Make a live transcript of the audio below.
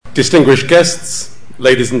Distinguished guests,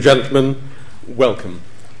 ladies and gentlemen, welcome.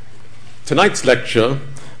 Tonight's lecture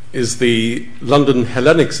is the London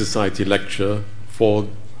Hellenic Society lecture for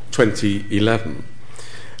 2011,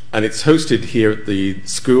 and it's hosted here at the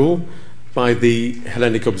school by the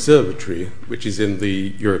Hellenic Observatory, which is in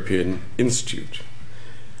the European Institute.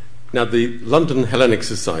 Now, the London Hellenic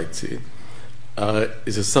Society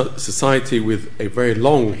is a society with a very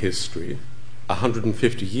long history,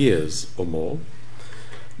 150 years or more,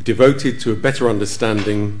 devoted to a better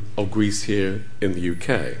understanding of Greece here in the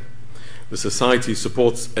UK. The Society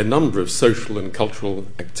supports a number of social and cultural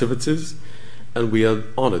activities, and we are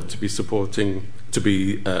honoured to be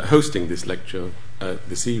hosting this lecture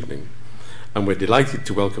this evening. And we're delighted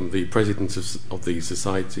to welcome the President of the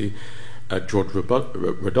Society, George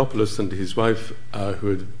Rhodopoulos, and his wife,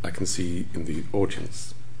 who I can see in the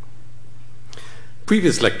audience.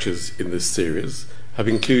 Previous lectures in this series have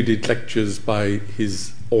included lectures by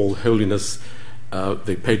His All Holiness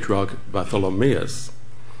the Patriarch Bartholomeus,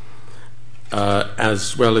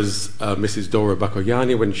 as well as Mrs. Dora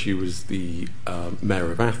Bakoyani when she was the Mayor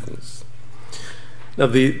of Athens. Now,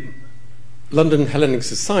 the London Hellenic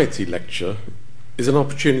Society lecture is an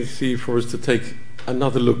opportunity for us to take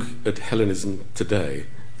another look at Hellenism today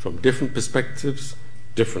from different perspectives,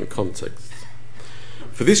 different contexts.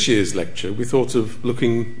 For this year's lecture, we thought of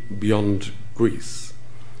looking beyond Greece.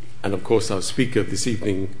 And of course, our speaker this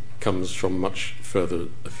evening comes from much further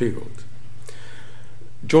afield.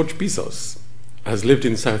 George Bizos has lived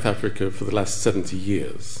in South Africa for the last 70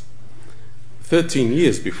 years. 13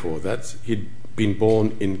 years before that, he'd been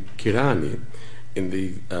born in Kirani, in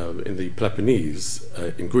the Peloponnese,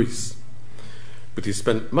 in Greece. But he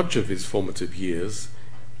spent much of his formative years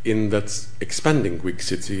in that expanding Greek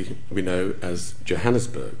city we know as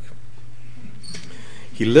Johannesburg.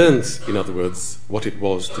 He learned, in other words, what it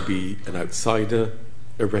was to be an outsider,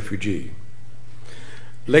 a refugee.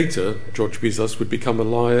 Later, George Bizos would become a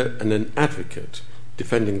lawyer and an advocate,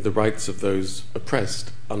 defending the rights of those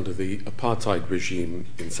oppressed under the apartheid regime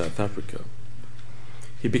in South Africa.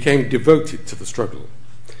 He became devoted to the struggle.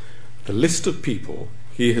 The list of people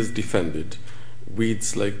he has defended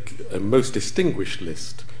reads like a most distinguished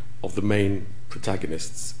list of the main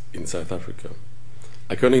protagonists in South Africa.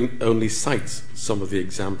 I can only cite some of the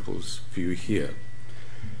examples for you here.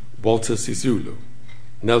 Walter Sisulu,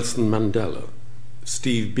 Nelson Mandela,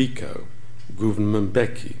 Steve Biko, Govan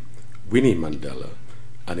Mbeki, Winnie Mandela,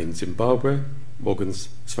 and in Zimbabwe, Morgan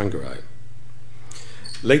Tsvangirai.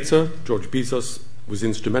 Later, George Bizos was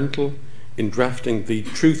instrumental in drafting the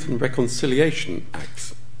Truth and Reconciliation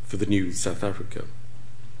Act for the new South Africa.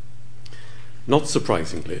 Not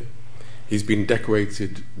surprisingly, he's been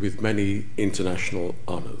decorated with many international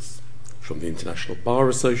honours, from the International Bar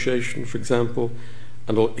Association, for example,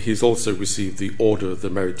 and he's also received the Order of the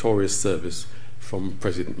Meritorious Service from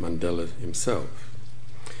President Mandela himself.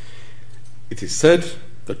 It is said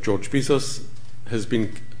that George Bizos has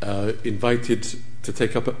been invited to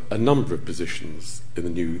take up a number of positions in the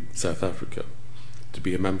new South Africa, to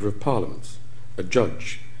be a member of Parliament, a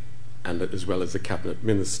judge, and as well as a cabinet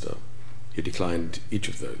minister. He declined each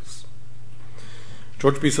of those.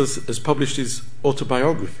 George Bizos has published his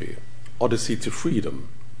autobiography, Odyssey to Freedom,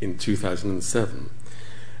 in 2007,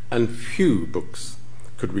 and few books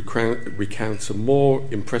could recount a more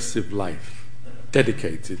impressive life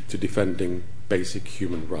dedicated to defending basic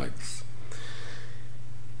human rights.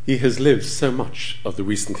 He has lived so much of the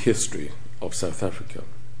recent history of South Africa.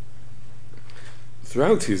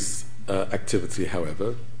 Throughout his activity,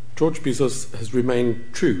 however, George Bizos has remained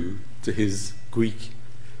true to his Greek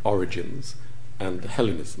origins and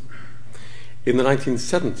Hellenism. In the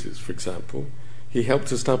 1970s, for example, he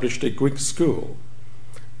helped establish a Greek school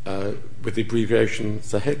with the abbreviation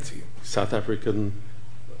SAHETI, South African,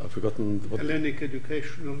 I've forgotten what... Hellenic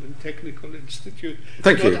Educational and Technical Institute.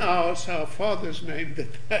 Thank you. Not ours, our fathers named it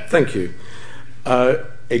that. Thank you.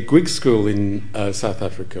 A Greek school in South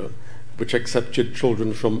Africa which accepted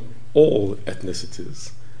children from all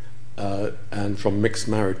ethnicities and from mixed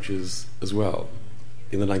marriages as well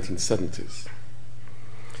in the 1970s.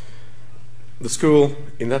 The school,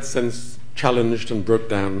 in that sense, challenged and broke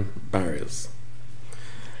down barriers.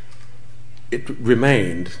 It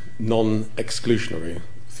remained non-exclusionary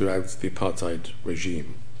throughout the apartheid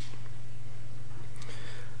regime.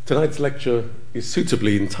 Tonight's lecture is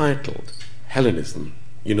suitably entitled Hellenism,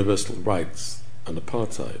 Universal Rights and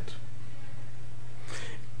Apartheid.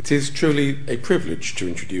 It is truly a privilege to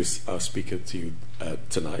introduce our speaker to you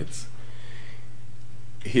tonight.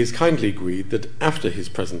 He has kindly agreed that after his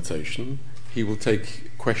presentation he will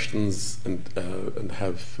take questions and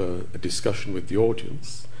have a discussion with the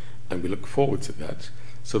audience, and we look forward to that.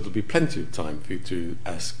 so there'll be plenty of time for you to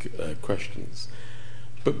ask questions.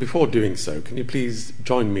 But before doing so, can you please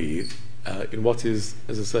join me in what is,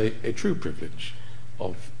 as I say, a true privilege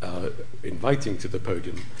of inviting to the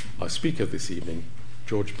podium our speaker this evening,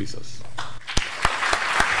 George Bizos.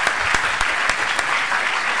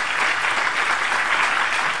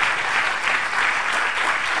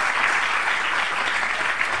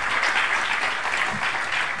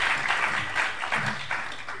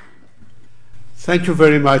 Thank you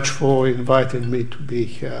very much for inviting me to be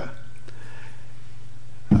here.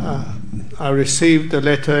 I received a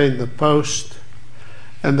letter in the post,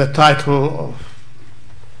 and the title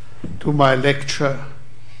to my lecture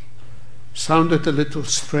sounded a little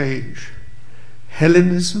strange.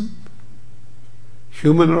 Hellenism?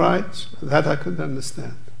 Human rights? That I could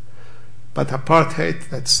understand. But apartheid,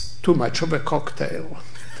 that's too much of a cocktail.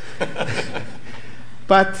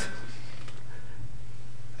 But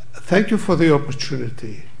thank you for the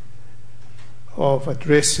opportunity of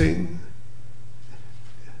addressing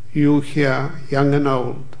you here, young and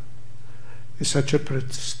old, in such a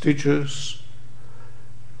prestigious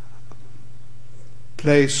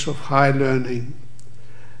place of high learning.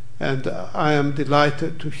 And I am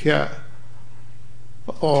delighted to hear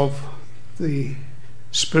of the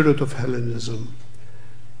spirit of Hellenism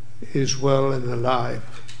is well and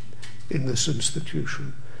alive in this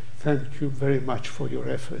institution. Thank you very much for your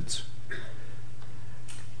efforts.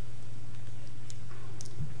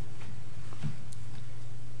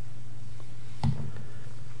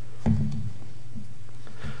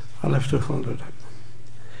 I'll have to hold it up.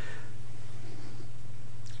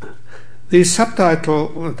 The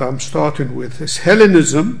subtitle that I'm starting with is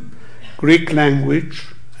Hellenism, Greek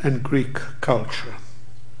Language and Greek Culture.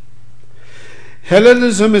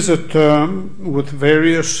 Hellenism is a term with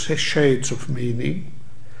various shades of meaning.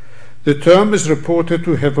 The term is reported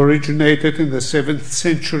to have originated in the 7th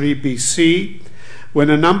century BC,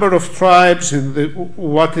 when a number of tribes in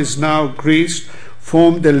what is now Greece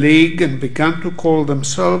formed a league and began to call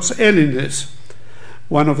themselves Hellenes.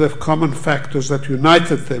 One of the common factors that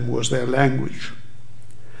united them was their language.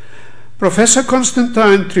 Professor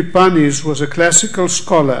Constantine Tripanis was a classical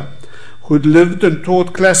scholar who had lived and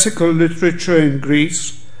taught classical literature in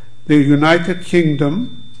Greece, the United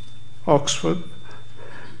Kingdom, Oxford,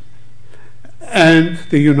 and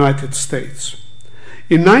the United States.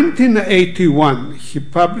 In 1981, he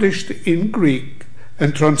published in Greek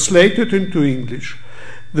and translated into English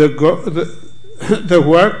the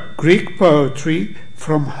work Greek Poetry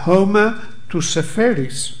from Homer to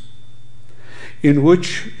Sepphoris, in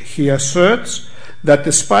which he asserts that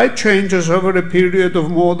despite changes over a period of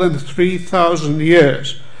more than 3,000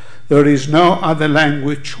 years, there is no other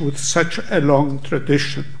language with such a long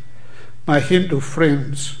tradition. My Hindu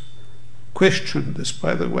friends questioned this,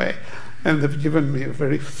 by the way, and they've given me a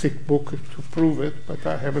very thick book to prove it, but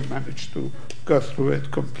I haven't managed to go through it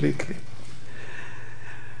completely.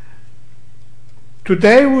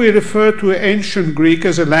 Today we refer to ancient Greek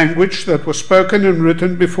as a language that was spoken and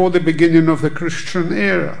written before the beginning of the Christian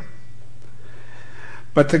era.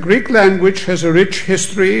 But the Greek language has a rich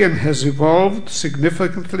history and has evolved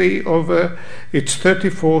significantly over its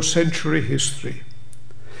 34th century history.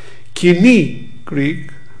 Koine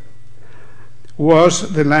Greek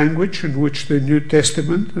was the language in which the New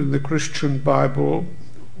Testament and the Christian Bible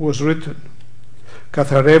was written.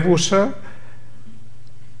 Katharevousa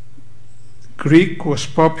Greek was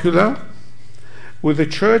popular with the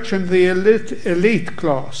church and the elite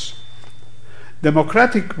class.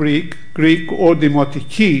 Democratic Greek or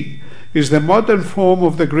Demotiki, is the modern form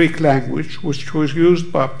of the Greek language, which was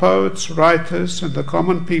used by poets, writers, and the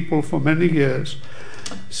common people for many years,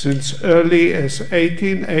 since early as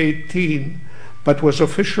 1818, but was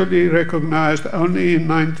officially recognized only in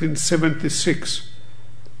 1976.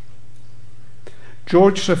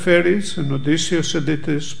 George Sepphoris and Odysseus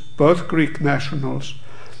Elitis, both Greek nationals,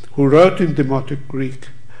 who wrote in Demotic Greek,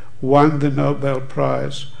 won the Nobel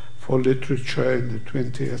Prize for Literature in the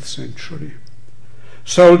 20th century.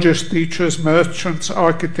 Soldiers, teachers, merchants,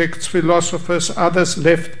 architects, philosophers, others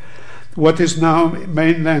left what is now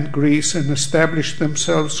mainland Greece and established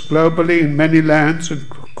themselves globally in many lands,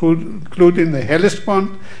 including the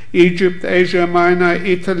Hellespont, Egypt, Asia Minor,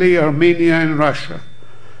 Italy, Armenia, and Russia.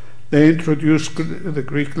 They introduced the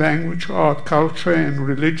Greek language, art, culture, and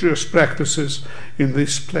religious practices in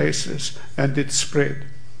these places, and it spread.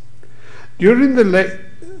 During the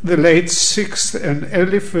late 6th and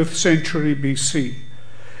early 5th century BC,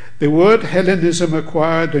 the word Hellenism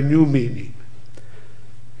acquired a new meaning,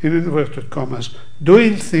 in inverted commas,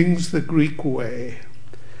 doing things the Greek way.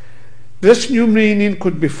 This new meaning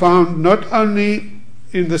could be found not only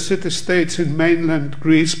in the city-states in mainland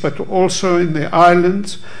Greece, but also in the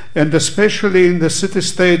islands, and especially in the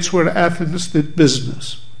city-states where Athens did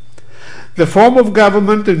business. The form of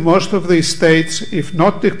government in most of these states, if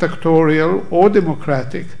not dictatorial or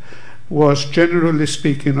democratic, was generally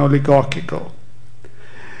speaking oligarchical.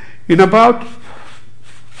 In about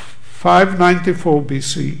 594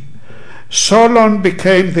 BC, Solon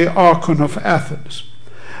became the Archon of Athens.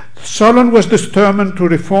 Solon was determined to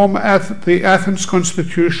reform the Athens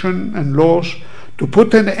constitution and laws to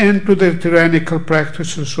put an end to the tyrannical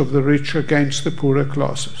practices of the rich against the poorer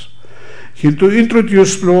classes. He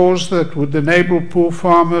introduced laws that would enable poor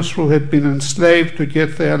farmers who had been enslaved to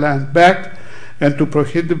get their land back and to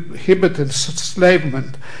prohibit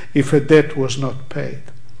enslavement if a debt was not paid.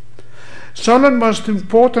 Solon's most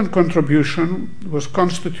important contribution was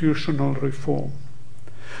constitutional reform.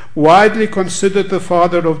 Widely considered the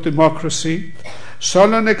father of democracy,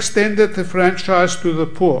 Solon extended the franchise to the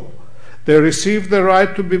poor. They received the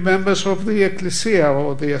right to be members of the ecclesia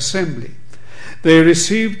or the assembly. They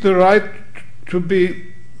received the right to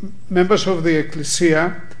be members of the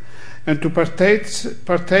ecclesia and to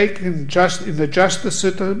partake in the justice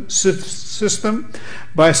system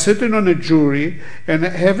by sitting on a jury and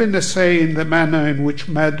having a say in the manner in which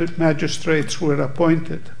magistrates were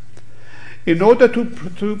appointed. In order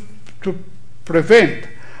to prevent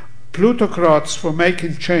plutocrats from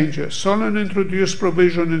making changes, Solon introduced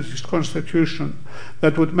provision in his constitution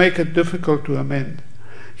that would make it difficult to amend.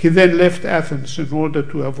 He then left Athens in order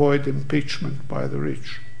to avoid impeachment by the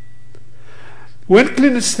rich. When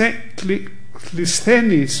Clisthenes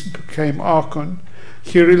became Archon,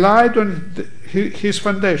 he relied on his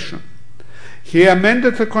foundation. He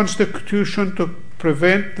amended the constitution to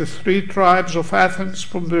prevent the 3 tribes of Athens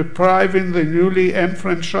from depriving the newly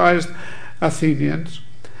enfranchised Athenians.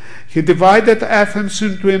 He divided Athens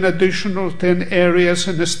into an additional 10 areas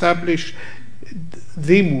and established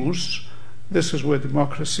Demus. This is where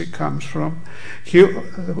democracy comes from.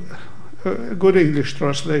 A good English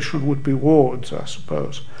translation would be wards, I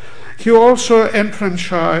suppose. He also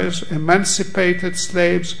enfranchised, emancipated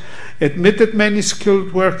slaves, admitted many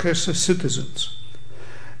skilled workers as citizens.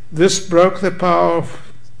 This broke the power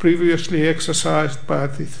previously exercised by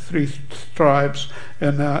the 3 tribes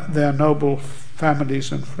and their noble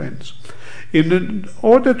families and friends. In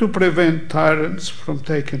order to prevent tyrants from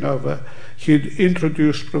taking over, he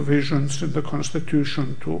introduced provisions in the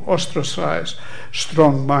constitution to ostracize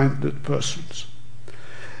strong-minded persons.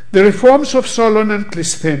 The reforms of Solon and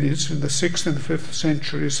Clisthenes in the 6th and 5th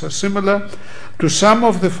centuries are similar to some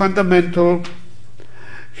of the fundamental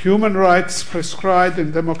human rights prescribed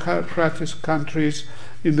in democratic countries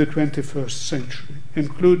in the 21st century,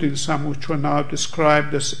 including some which were now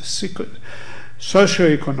described as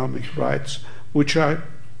socio-economic rights, which are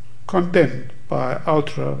condemned by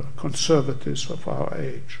ultra-conservatives of our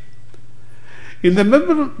age. In the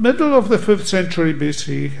middle of the 5th century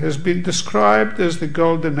BC has been described as the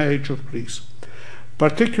golden age of Greece,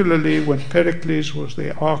 particularly when Pericles was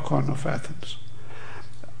the Archon of Athens.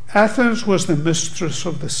 Athens was the mistress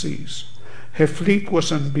of the seas. Her fleet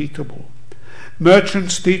was unbeatable.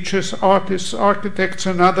 Merchants, teachers, artists, architects,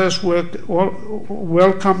 and others were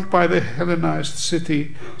welcomed by the Hellenized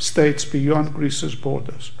city-states beyond Greece's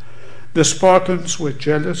borders. The Spartans were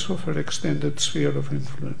jealous of her extended sphere of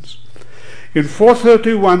influence. In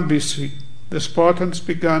 431 BC, the Spartans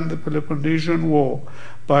began the Peloponnesian War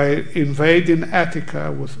by invading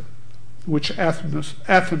Attica, which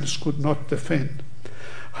Athens could not defend.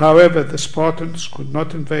 However, the Spartans could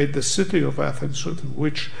not invade the city of Athens, in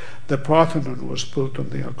which the Parthenon was built on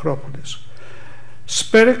the Acropolis.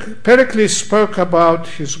 Pericles spoke about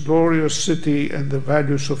his glorious city and the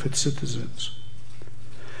values of its citizens.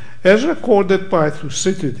 As recorded by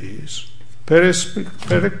Thucydides,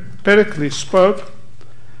 Pericles spoke,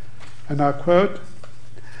 and I quote,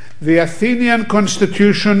 "The Athenian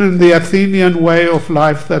constitution and the Athenian way of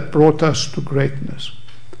life that brought us to greatness."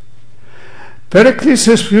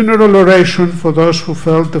 Pericles' funeral oration for those who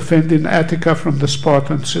fell defending Attica from the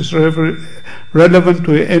Spartans is relevant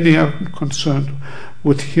to any concerned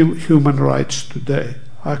with human rights today.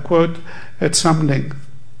 I quote at some length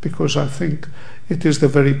because I think it is the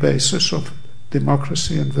very basis of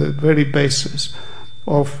democracy and the very basis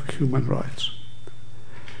of human rights.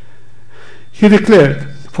 He declared,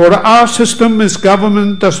 "For our system as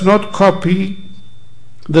government does not copy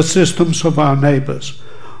the systems of our neighbors.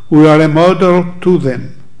 We are a model to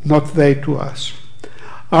them, not they to us.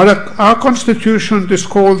 Our constitution is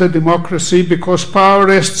called a democracy because power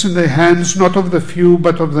rests in the hands not of the few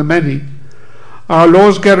but of the many. Our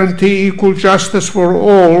laws guarantee equal justice for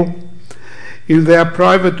all in their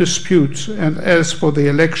private disputes, and as for the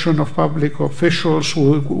election of public officials,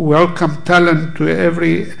 we welcome talent to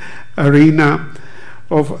every arena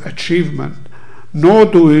of achievement, nor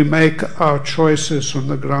do we make our choices on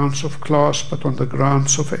the grounds of class, but on the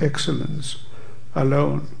grounds of excellence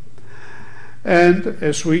alone. And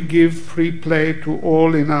as we give free play to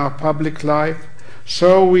all in our public life,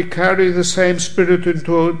 so we carry the same spirit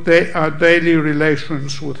into our daily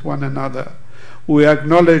relations with one another. We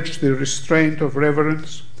acknowledge the restraint of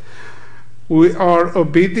reverence. We are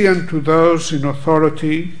obedient to those in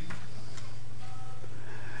authority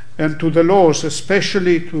and to the laws,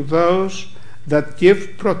 especially to those that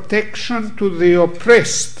give protection to the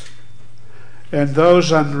oppressed, and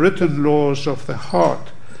those unwritten laws of the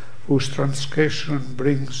heart whose transgression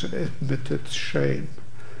brings admitted shame.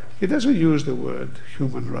 He doesn't use the word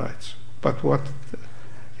human rights, but what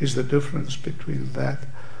is the difference between that?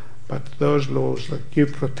 But those laws that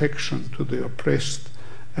give protection to the oppressed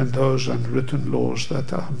and those unwritten laws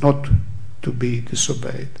that are not to be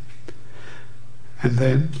disobeyed. And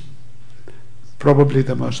then, probably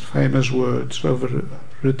the most famous words ever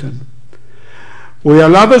written: we are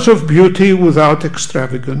lovers of beauty without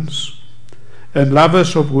extravagance, and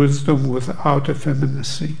lovers of wisdom without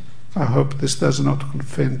effeminacy. I hope this does not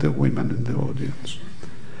offend the women in the audience.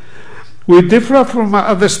 We differ from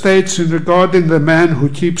other states in regarding the man who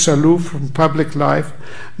keeps aloof from public life,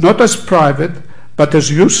 not as private, but as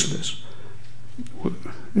useless.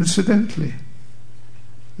 Incidentally,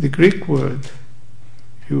 the Greek word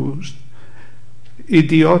used,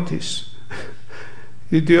 idiotis.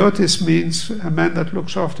 Idiotis means a man that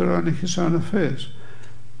looks after only his own affairs.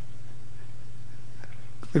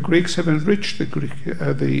 The Greeks have enriched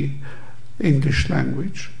the English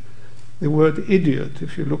language. The word idiot,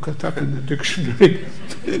 if you look it up in the dictionary,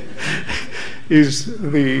 is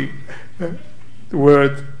the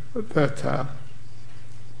word that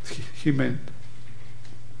he meant.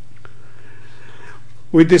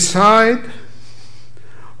 We decide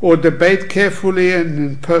or debate carefully and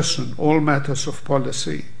in person all matters of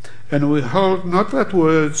policy, and we hold not that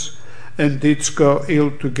words and deeds go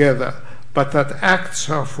ill together, but that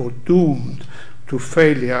acts are foredoomed to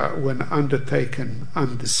failure when undertaken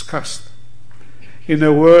undiscussed. In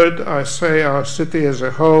a word, I say our city as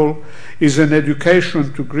a whole is an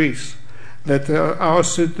education to Greece, that our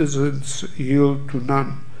citizens yield to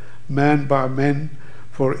none, man by man,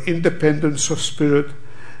 for independence of spirit,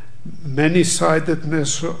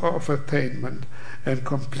 many-sidedness of attainment, and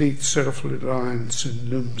complete self-reliance in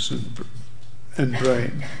limbs and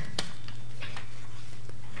brain.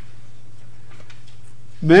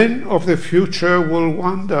 Men of the future will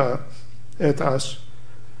wonder at us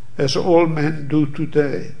as all men do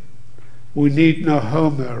today. We need no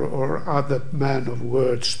Homer or other man of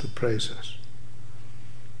words to praise us.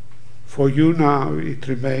 For you now it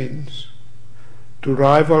remains to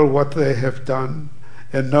rival what they have done,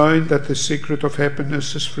 and knowing that the secret of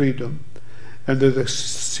happiness is freedom, and that the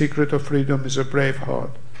secret of freedom is a brave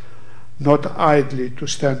heart, not idly to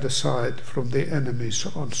stand aside from the enemy's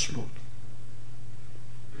onslaught.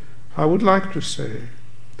 I would like to say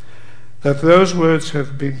that those words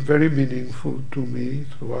have been very meaningful to me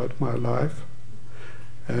throughout my life,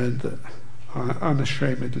 and I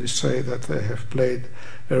unashamedly say that they have played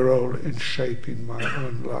a role in shaping my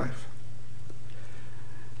own life.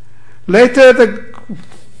 Later, the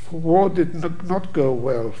war did not go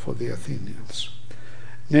well for the Athenians.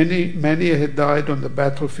 Many had died on the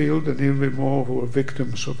battlefield, and even more who were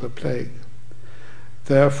victims of the plague.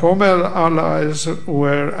 Their former allies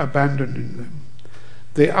were abandoning them.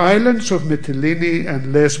 The islands of Mytilene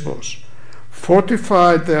and Lesbos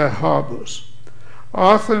fortified their harbors.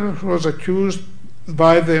 Athens was accused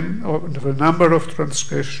by them of a number of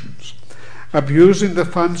transgressions, abusing the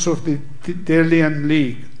funds of the Delian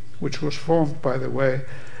League, which was formed, by the way,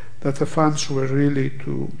 that the funds were really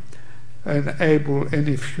to enable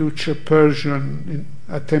any future Persian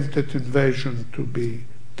attempted invasion to be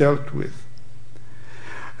dealt with.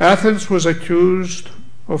 Athens was accused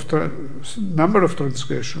of a number of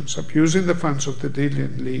transgressions, abusing the funds of the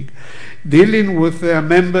Delian League, dealing with their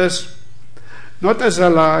members not as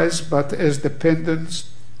allies but as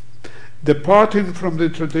dependents, departing from the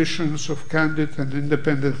traditions of candid and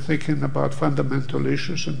independent thinking about fundamental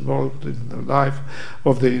issues involved in the life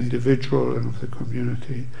of the individual and of the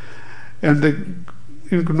community, and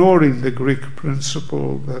ignoring the Greek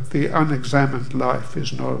principle that the unexamined life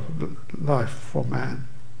is no life for man.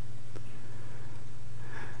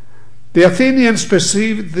 The Athenians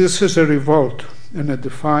perceived this as a revolt and a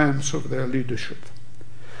defiance of their leadership.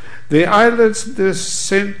 The islands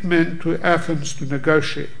sent men to Athens to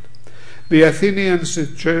negotiate. The Athenians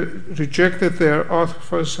rejected their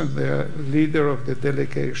offers, and their leader of the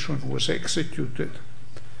delegation was executed.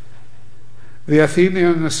 The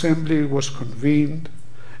Athenian assembly was convened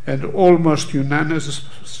and almost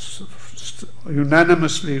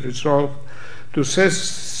unanimously resolved to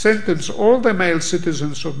sentence all the male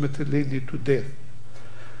citizens of Mytilene to death.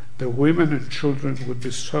 The women and children would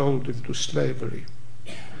be sold into slavery.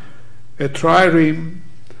 A trireme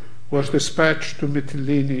was dispatched to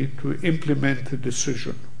Mytilene to implement the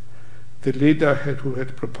decision. The leader who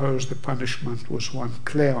had proposed the punishment was one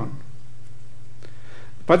Cleon.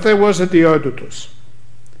 But there was a Diodotus,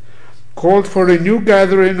 called for a new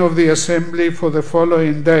gathering of the assembly for the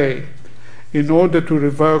following day in order to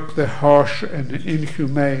revoke the harsh and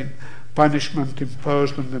inhumane punishment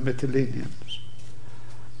imposed on the Mytileneans.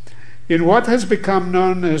 In what has become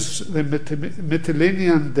known as the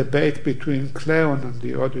Mytilenean debate between Cleon and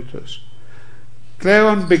Diodotus,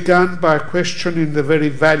 Cleon began by questioning the very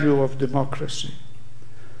value of democracy.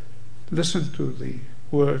 Listen to the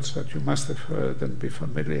words that you must have heard and be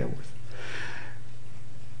familiar with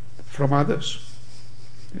from others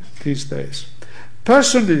these days.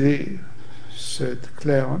 Personally, said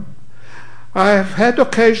Cleon, I have had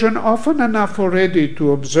occasion often enough already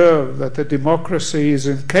to observe that a democracy is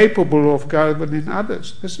incapable of governing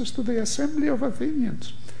others. This is to the assembly of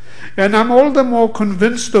Athenians. And I'm all the more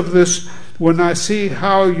convinced of this when I see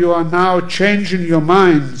how you are now changing your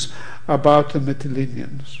minds about the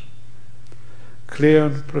Mytileneans.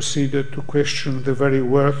 Cleon proceeded to question the very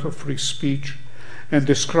worth of free speech and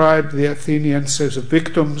described the Athenians as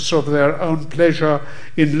victims of their own pleasure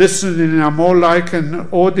in listening are more like an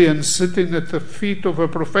audience sitting at the feet of a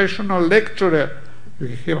professional lecturer, you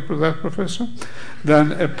hear of that, Professor,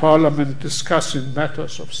 than a parliament discussing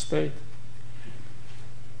matters of state.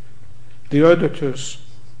 The auditors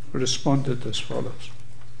responded as follows.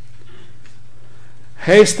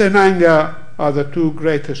 Haste and anger are the two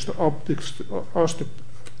greatest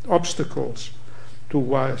obstacles to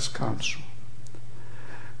wise counsel.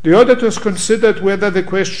 The auditors considered whether the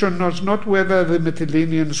question was not whether the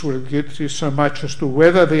Mytileneans were guilty so much as to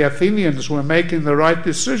whether the Athenians were making the right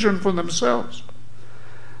decision for themselves.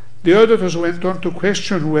 The auditors went on to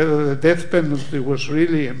question whether the death penalty was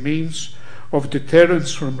really a means of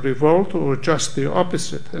deterrence from revolt or just the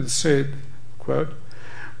opposite, and said, quote,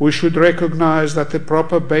 we should recognize that the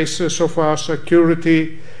proper basis of our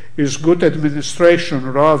security is good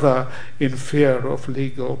administration rather in fear of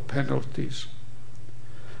legal penalties.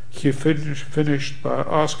 He finished by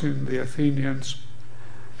asking the Athenians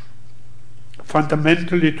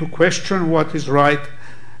fundamentally to question what is right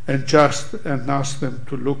and just, and ask them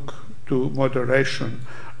to look to moderation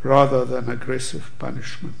rather than aggressive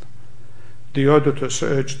punishment. Diodotus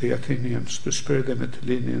urged the Athenians to spare the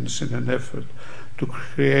Mytileneans in an effort to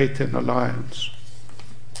create an alliance.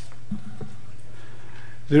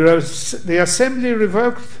 The assembly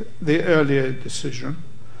revoked the earlier decision.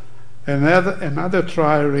 Another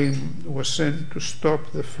trireme was sent to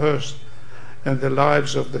stop the first, and the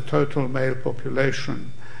lives of the total male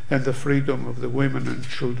population and the freedom of the women and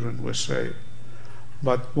children were saved.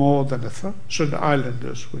 But more than 1,000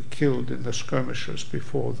 islanders were killed in the skirmishes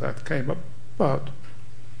before that came about.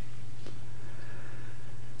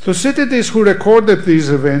 Thucydides, who recorded these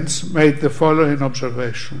events, made the following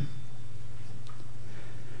observation.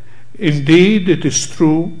 Indeed, it is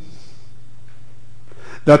true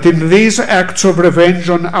that in these acts of revenge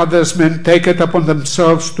on others men take it upon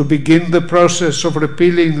themselves to begin the process of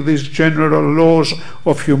repealing these general laws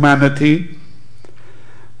of humanity,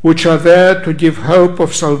 which are there to give hope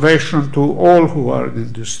of salvation to all who are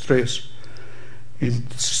in distress,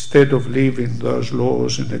 instead of leaving those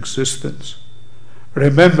laws in existence,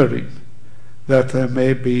 remembering that there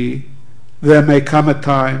may come a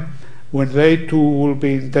time when they too will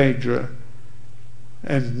be in danger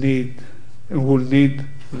and will need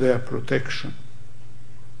their protection.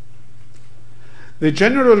 The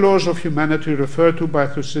general laws of humanity referred to by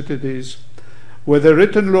Thucydides were the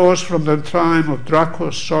written laws from the time of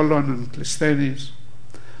Dracos, Solon, and Clisthenes,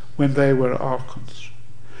 when they were archons.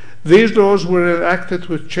 These laws were enacted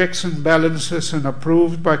with checks and balances and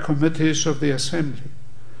approved by committees of the assembly,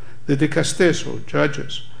 the dikastes, or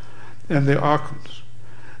judges, and the archons.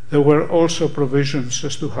 There were also provisions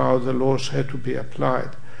as to how the laws had to be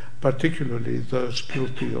applied, particularly those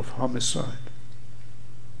guilty of homicide.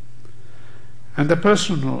 And a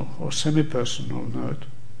personal or semi-personal note.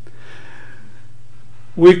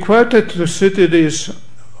 We quoted Thucydides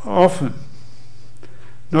often,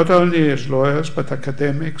 not only as lawyers but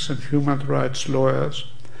academics and human rights lawyers,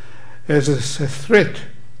 as a threat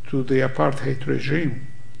to the apartheid regime.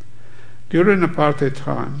 During apartheid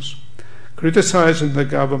times, criticizing the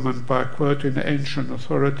government by quoting ancient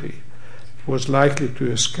authority was likely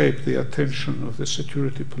to escape the attention of the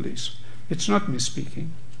security police. It's not me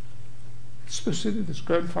speaking. It's Thucydides.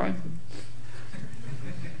 Go and find them.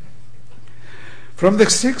 From the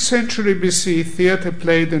 6th century BC, theatre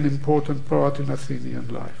played an important part in Athenian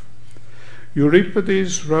life.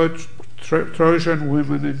 Euripides wrote Trojan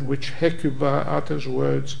Women, in which Hecuba utters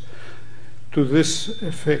words to this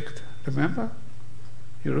effect. Remember?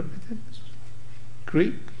 Euripides,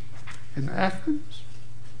 Greek, in Athens.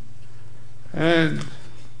 And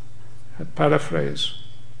I paraphrase,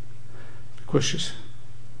 because she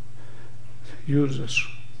uses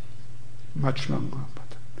much longer,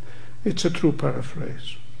 but it's a true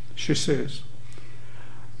paraphrase. She says,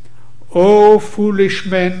 "O foolish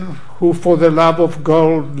men who for the love of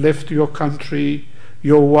gold left your country,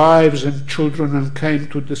 your wives and children, and came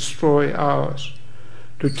to destroy ours,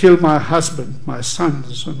 to kill my husband, my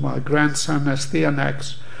sons, and my grandson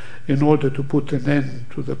Astyanax, in order to put an end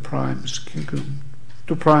to Priam's kingdom,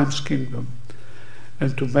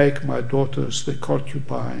 and to make my daughters the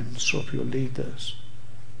concubines of your leaders."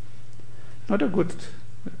 Not a good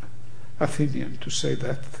Athenian to say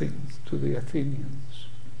that thing to the Athenians.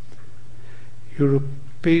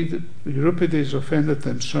 Euripides offended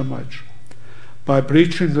them so much by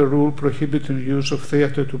breaching the rule prohibiting the use of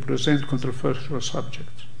theatre to present controversial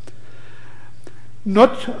subjects.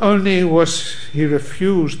 Not only was he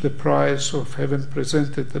refused the prize of having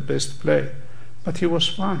presented the best play, but he was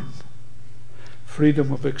fined.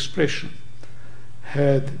 Freedom of expression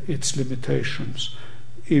had its limitations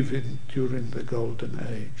even during the Golden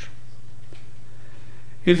Age.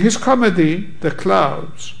 In his comedy, The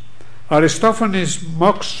Clouds, Aristophanes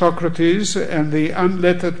mocks Socrates and the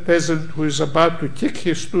unlettered peasant who is about to kick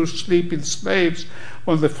his two sleeping slaves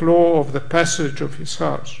on the floor of the passage of his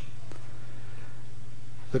house.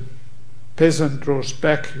 The peasant draws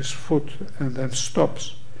back his foot and then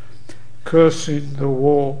stops, cursing the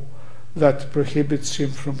law that prohibits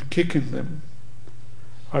him from kicking them.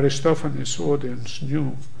 Aristophanes' audience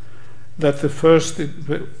knew that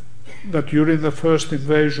during the first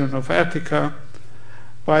invasion of Attica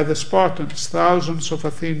by the Spartans, thousands of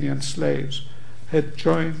Athenian slaves had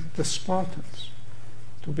joined the Spartans.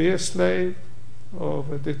 To be a slave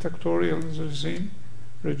of a dictatorial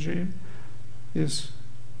regime is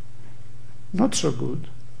not so good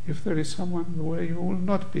if there is someone where you will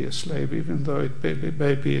not be a slave, even though it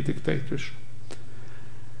may be a dictatorship.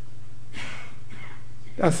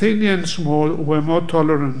 Athenians were more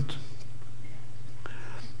tolerant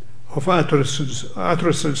of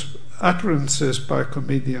utterances by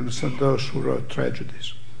comedians than those who wrote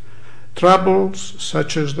tragedies. Troubles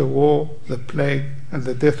such as the war, the plague, and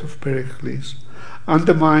the death of Pericles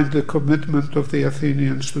undermined the commitment of the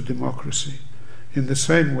Athenians to democracy. In the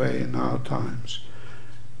same way, in our times,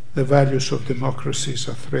 the values of democracies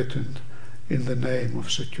are threatened in the name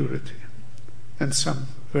of security. And some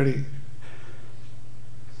very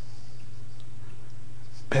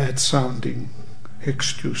bad-sounding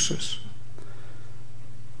excuses.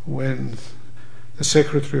 When the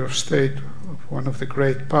Secretary of State of one of the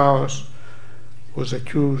great powers was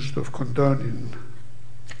accused of condoning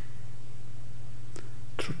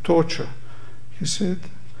torture, he said,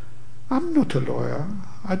 "I'm not a lawyer.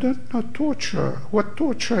 I don't know torture. What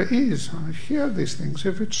torture is? I hear these things.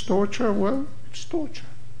 If it's torture, well, it's torture."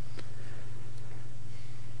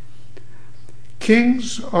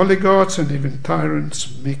 Kings, oligarchs, and even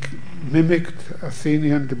tyrants mimicked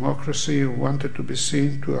Athenian democracy and wanted to be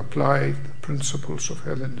seen to apply the principles of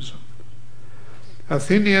Hellenism.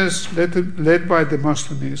 Athenians, led by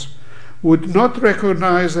Demosthenes, would not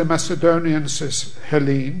recognize the Macedonians as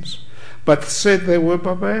Hellenes, but said they were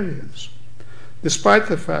barbarians, despite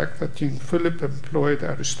the fact that King Philip employed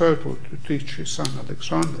Aristotle to teach his son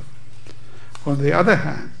Alexander. On the other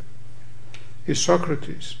hand,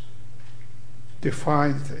 Socrates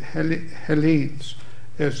defined Hellenes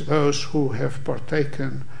as those who have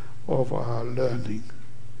partaken of our learning.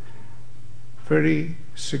 Very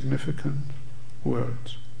significant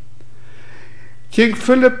words. King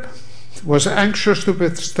Philip was anxious to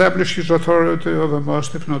establish his authority over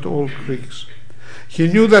most, if not all, Greeks. He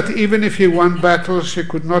knew that even if he won battles, he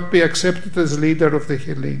could not be accepted as leader of the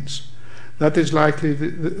Hellenes. That is likely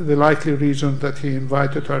the likely reason that he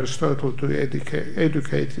invited Aristotle to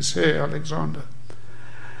educate his heir, Alexander.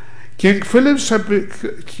 King Philip's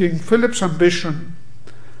ambition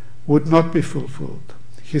would not be fulfilled.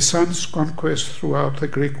 His son's conquests throughout the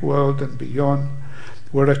Greek world and beyond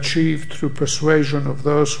were achieved through persuasion of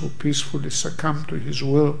those who peacefully succumbed to his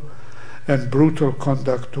will and brutal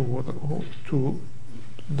conduct to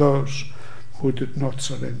those who did not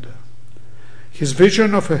surrender. His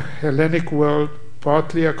vision of a Hellenic world,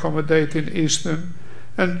 partly accommodating Eastern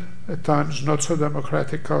and at times not so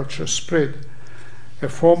democratic culture, spread a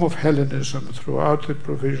form of Hellenism throughout the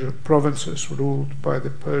provinces ruled by the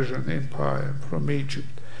Persian Empire from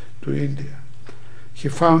Egypt to India. He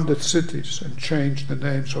founded cities and changed the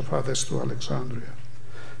names of others to Alexandria.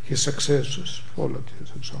 His successors followed his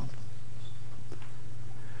example.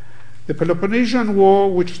 The Peloponnesian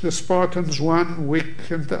War, which the Spartans won,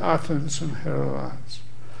 weakened Athens and her allies.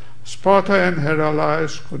 Sparta and her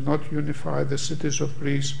allies could not unify the cities of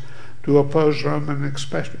Greece to oppose Roman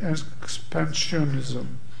expansionism.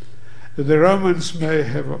 The Romans may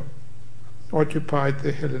have occupied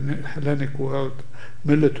the Hellenic world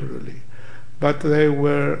militarily, but they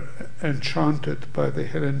were enchanted by the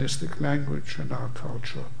Hellenistic language and our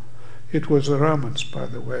culture. It was the Romans, by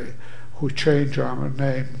the way, who changed our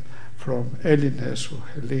name from Hellenes or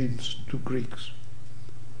Hellenes to Greeks.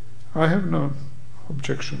 I have no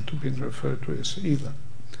objection to being referred to as either.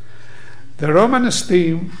 The Roman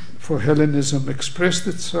esteem for Hellenism expressed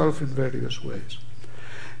itself in various ways.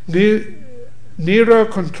 Nero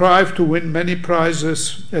contrived to win many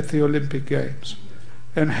prizes at the Olympic Games,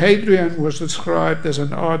 and Hadrian was described as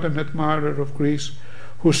an ardent admirer of Greece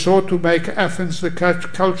who sought to make Athens the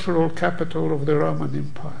cultural capital of the Roman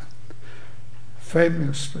Empire.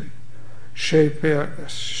 Famously, Shakespeare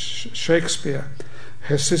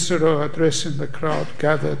has Cicero addressing the crowd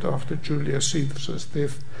gathered after Julius Caesar's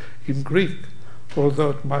death in Greek,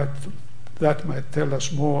 although that might tell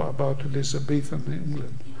us more about Elizabethan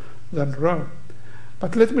England than Rome.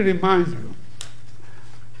 But let me remind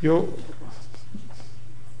you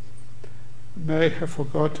may have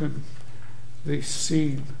forgotten the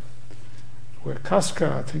scene where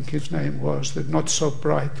Casca, I think his name was, the not so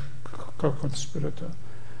bright co-conspirator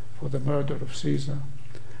for the murder of Caesar,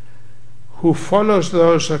 who follows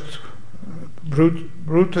those at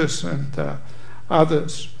Brutus and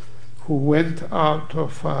others who went out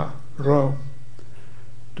of Rome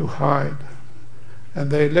to hide,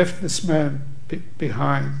 and they left this man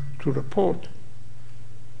behind to report.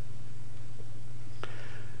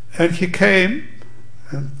 And he came,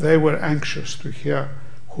 and they were anxious to hear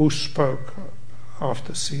who spoke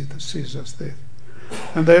after Caesar's death.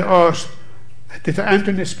 And they asked, "Did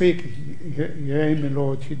Antony speak?" "Yea, my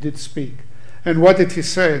lord, he did speak." "And what did he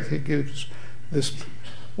say?" He gives this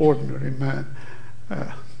ordinary man,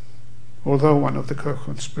 although one of the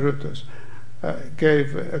co-conspirators,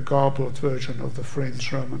 gave a garbled version of the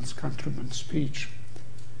French Roman's countryman's speech.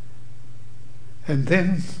 And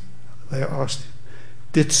then they asked him,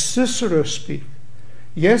 "Did Cicero speak?"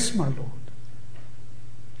 "Yes, my lord,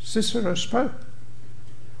 Cicero spoke."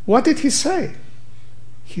 "What did he say?"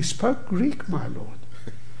 "He spoke Greek, my lord."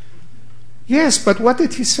 "Yes, but what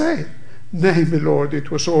did he say?" "Nay, my lord,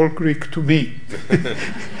 it was all Greek to me."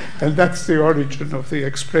 And that's the origin of the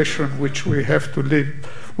expression which we have to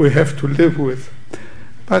live with.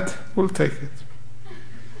 But we'll take it.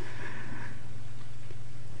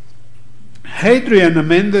 Hadrian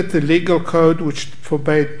amended the legal code which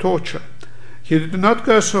forbade torture. He did not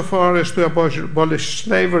go so far as to abolish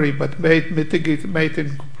slavery, but made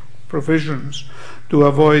mitigating provisions to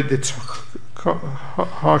avoid its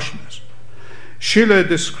harshness. Schiller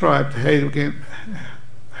described Hadrian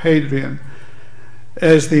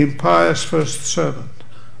as the empire's first servant.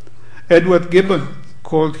 Edward Gibbon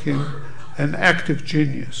called him an active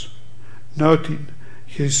genius, noting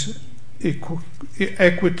his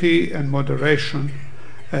equity and moderation,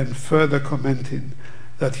 and further commenting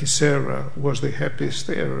that his era was the happiest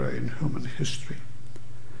era in human history.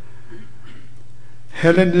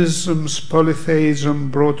 Hellenism's polytheism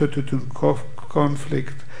brought it into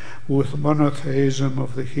conflict with monotheism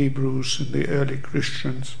of the Hebrews and the early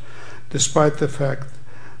Christians, despite the fact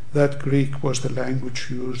that Greek was the language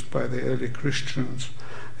used by the early Christians,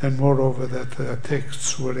 and moreover that their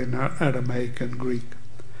texts were in Aramaic and Greek.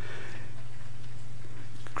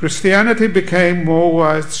 Christianity became more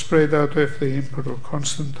widespread out of the Emperor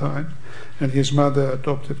Constantine, and his mother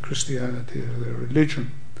adopted Christianity as their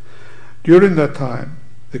religion. During that time,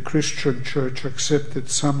 the Christian Church accepted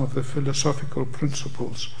some of the philosophical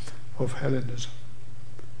principles of Hellenism.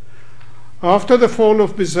 After the fall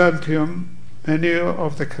of Byzantium, many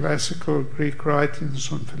of the classical Greek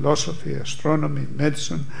writings on philosophy, astronomy,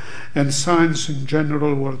 medicine, and science in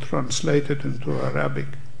general were translated into Arabic.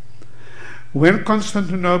 When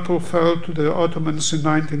Constantinople fell to the Ottomans in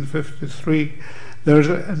 1953, there was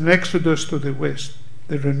an exodus to the west.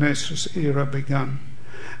 The Renaissance era began.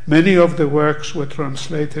 Many of the works were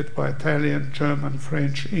translated by Italian, German,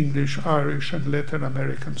 French, English, Irish, and Latin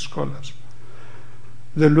American scholars.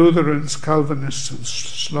 the Lutherans, Calvinists, and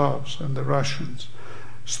Slavs, and the Russians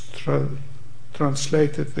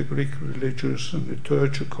translated the Greek religious and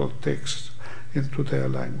liturgical texts into their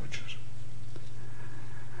languages.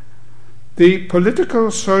 The political,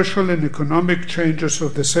 social, and economic changes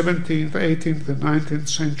of the 17th, 18th, and 19th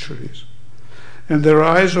centuries and the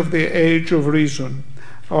rise of the Age of Reason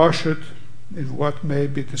ushered in what may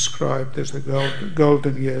be described as the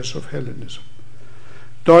golden years of Hellenism.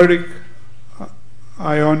 Doric,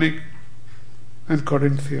 Ionic, and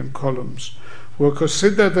Corinthian columns were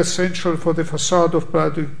considered essential for the facade of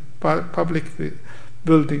public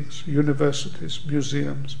buildings, universities,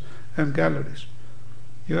 museums, and galleries.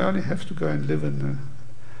 You only have to go and live in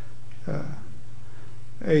the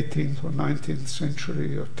 18th or 19th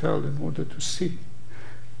century hotel in order to see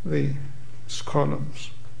these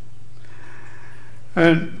columns.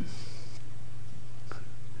 And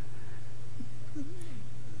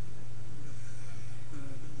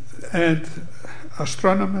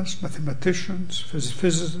astronomers, mathematicians,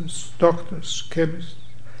 physicists, doctors, chemists,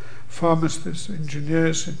 pharmacists,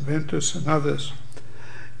 engineers, inventors, and others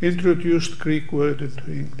introduced Greek word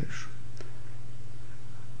into English.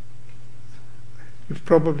 You've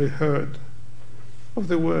probably heard of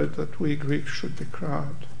the word that we Greeks should be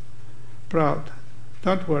proud.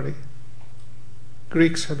 Don't worry.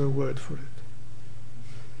 Greeks have a word for it.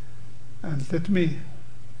 And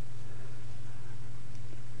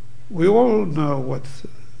we all know what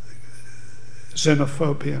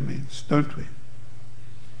xenophobia means, don't we?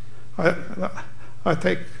 I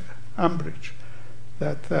take umbrage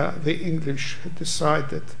that the English had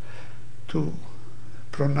decided to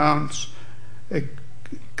pronounce a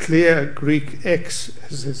clear Greek X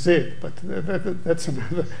as a Z, but that's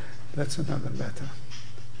another matter.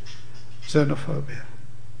 Xenophobia.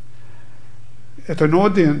 At an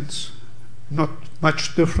audience not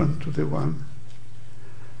much different to the one,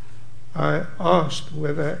 I asked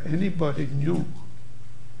whether anybody knew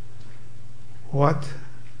what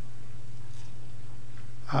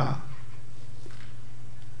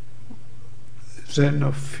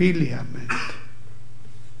xenophilia meant.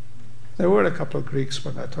 There were a couple of Greeks,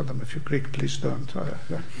 but I told them, if you're Greek, please don't.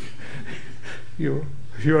 You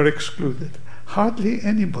are excluded. Hardly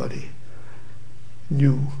anybody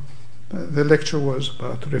knew. The lecture was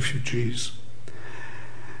about refugees.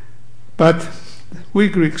 But we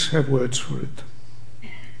Greeks have words for it.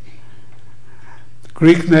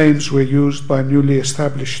 Greek names were used by newly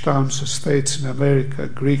established towns and states in America.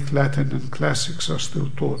 Greek, Latin, and classics are still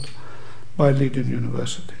taught by leading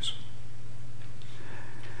universities.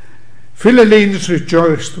 Philhellenes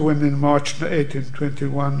rejoiced when in March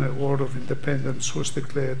 1821 a war of independence was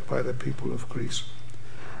declared by the people of Greece.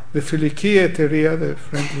 The Philiki Eteria, the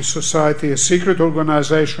Friendly Society, a secret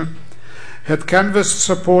organization, had canvassed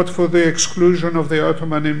support for the exclusion of the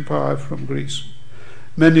Ottoman Empire from Greece.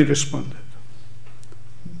 Many responded.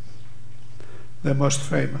 The most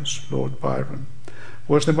famous, Lord Byron,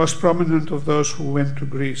 was the most prominent of those who went to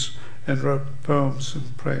Greece and wrote poems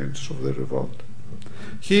and praise of the revolt.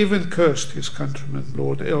 He even cursed his countryman,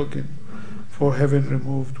 Lord Elgin, for having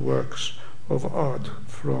removed works of art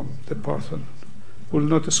from the Parthenon. We'll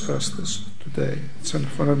not discuss this today. It's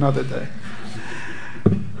for another day.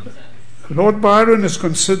 Lord Byron is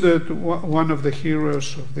considered one of the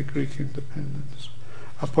heroes of the Greek independence.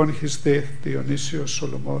 Upon his death, Dionysios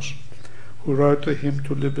Solomos, who wrote a hymn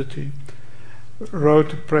to liberty,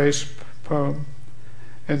 wrote a praise poem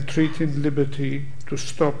entreating liberty to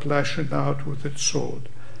stop lashing out with its sword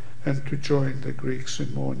and to join the Greeks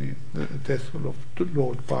in mourning the death of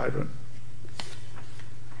Lord Byron.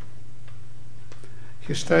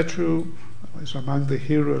 His statue is among the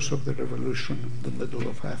heroes of the revolution in the middle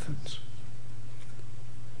of Athens.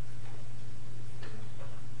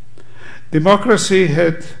 Democracy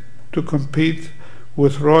had to compete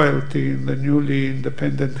with royalty in the newly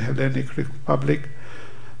independent Hellenic Republic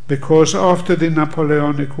because after the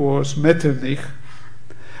Napoleonic Wars, Metternich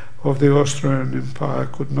of the Austrian Empire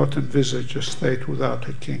could not envisage a state without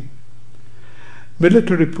a king.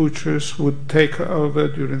 Military putsches would take over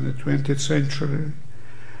during the 20th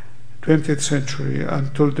century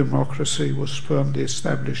until democracy was firmly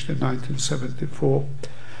established in 1974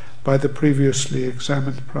 by the previously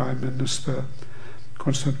examined Prime Minister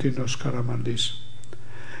Konstantinos Karamanlis.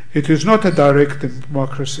 It is not a direct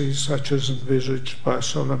democracy such as envisaged by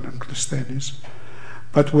Solon and Clisthenes,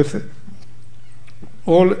 but with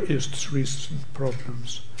all its recent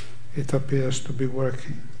problems, it appears to be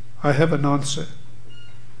working. I have an answer,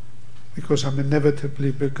 because I'm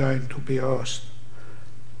inevitably going to be asked,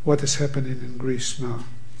 what is happening in Greece now?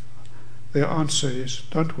 The answer is,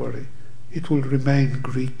 don't worry, it will remain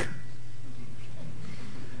Greek.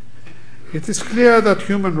 It is clear that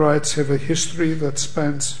human rights have a history that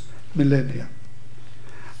spans millennia.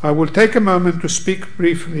 I will take a moment to speak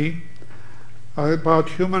briefly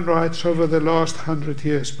about human rights over the last 100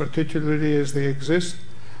 years, particularly as they exist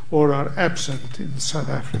or are absent in South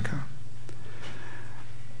Africa.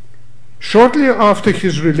 Shortly after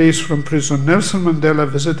his release from prison, Nelson Mandela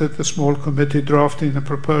visited the small committee drafting a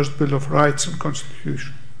proposed Bill of Rights and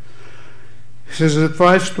Constitution. His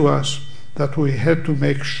advice to us that we had to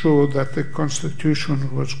make sure that the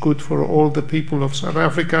Constitution was good for all the people of South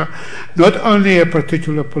Africa, not only a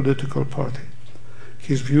particular political party.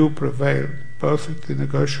 His view prevailed both at the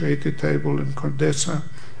negotiating table in CONDESA,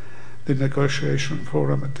 the negotiation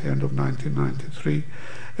forum at the end of 1993,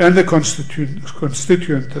 and the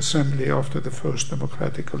Constituent Assembly after the first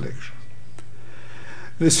democratic election.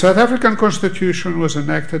 The South African Constitution was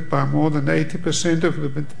enacted by more than 80% of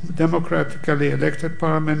the democratically elected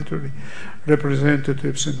parliamentary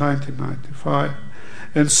representatives in 1995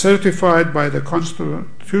 and certified by the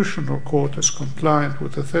Constitutional Court as compliant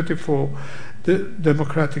with the 34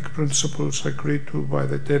 democratic principles agreed to by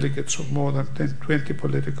the delegates of more than 20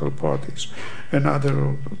 political parties and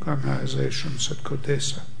other organizations at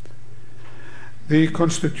CODESA. The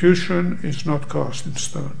Constitution is not cast in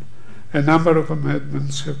stone. A number of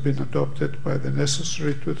amendments have been adopted by the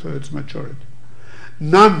necessary two-thirds majority.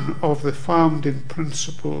 None of the founding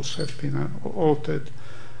principles have been altered.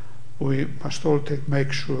 We must all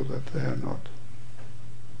make sure that they are not.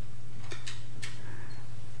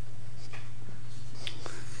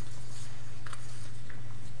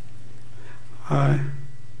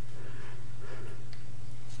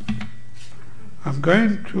 I'm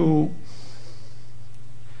going to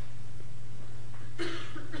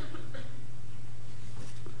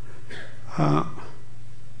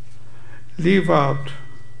leave out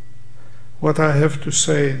what I have to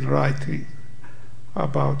say in writing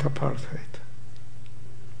about apartheid.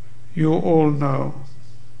 You all know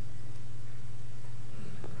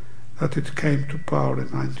that it came to power in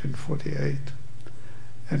 1948,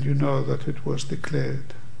 and you know that it was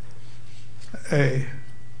declared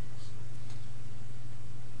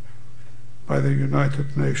by the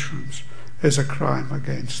United Nations as a crime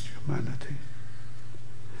against humanity.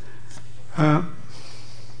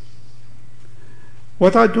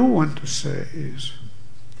 What I do want to say is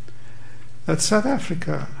that South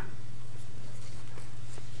Africa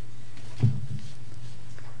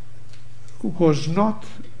was not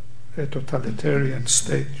a totalitarian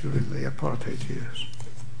state during the apartheid years.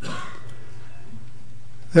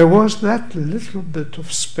 There was that little bit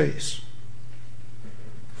of space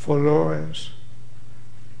for lawyers,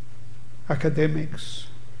 academics,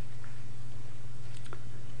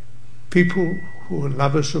 people who were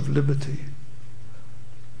lovers of liberty,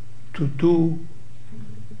 to do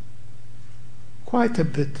quite a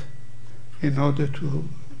bit in order to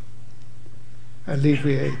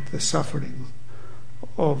alleviate the suffering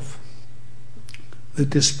of the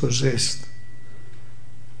dispossessed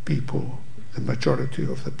people, the majority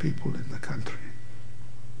of the people in the country.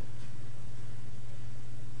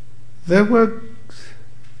 There were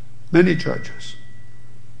many judges,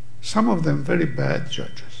 some of them very bad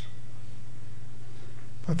judges,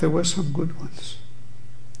 but there were some good ones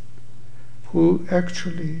who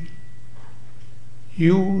actually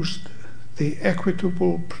used the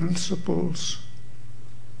equitable principles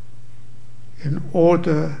in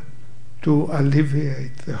order to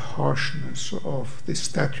alleviate the harshness of the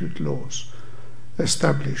statute laws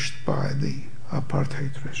established by the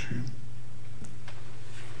apartheid regime.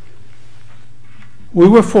 We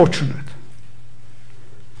were fortunate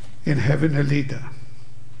in having a leader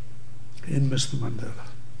in Mr. Mandela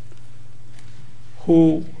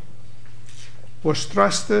who was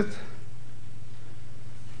trusted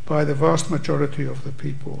by the vast majority of the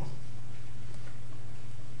people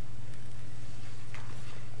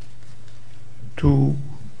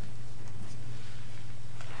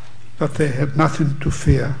that they had nothing to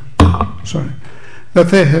fear. That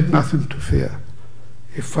they had nothing to fear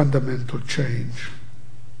if fundamental change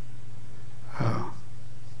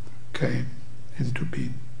came into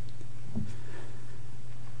being.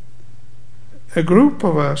 A group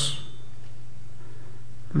of us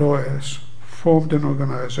lawyers formed an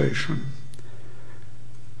organization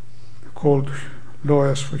called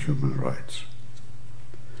Lawyers for Human Rights.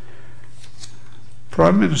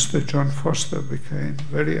 Prime Minister John Foster became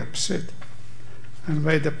very upset and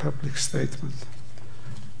made a public statement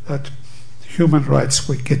that human rights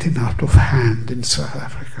were getting out of hand in South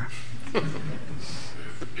Africa.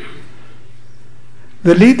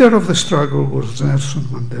 The leader of the struggle was Nelson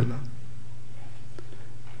Mandela.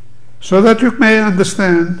 So that you may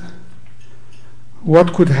understand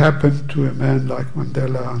What could happen to a man like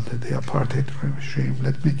Mandela under the apartheid regime?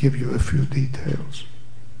 Let me give you a few details.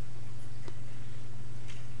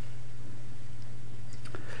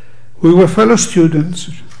 We were fellow students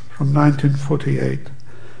from 1948.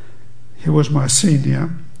 He was my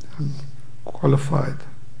senior and qualified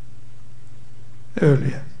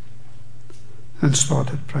earlier and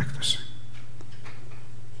started practicing.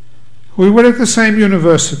 We were at the same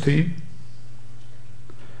university.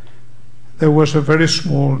 There was a very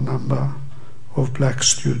small number of black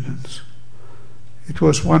students. It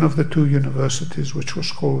was one of the two universities which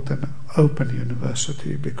was called an open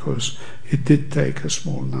university because it did take a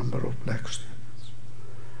small number of black students.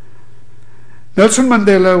 Nelson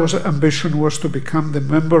Mandela's ambition was to become the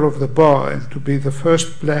member of the bar and to be the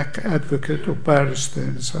first black advocate or barrister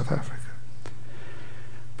in South Africa.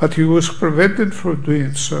 But he was prevented from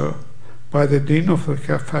doing so by the Dean of the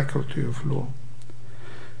Faculty of Law.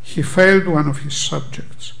 He failed one of his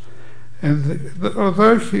subjects, and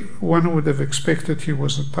although one would have expected he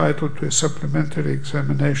was entitled to a supplementary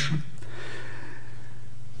examination,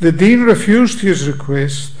 the Dean refused his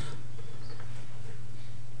request.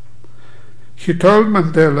 He told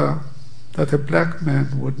Mandela that a black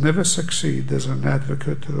man would never succeed as an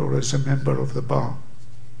advocate or as a member of the bar.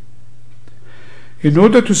 In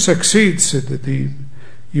order to succeed, said the Dean,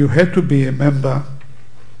 you had to be a member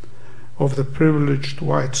of the privileged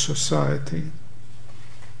white society.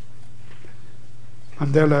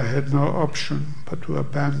 Mandela had no option but to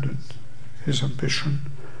abandon his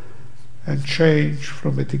ambition and change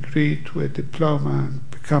from a degree to a diploma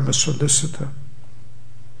and become a solicitor.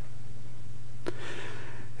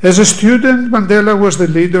 As a student, Mandela was the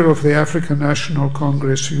leader of the African National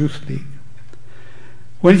Congress Youth League.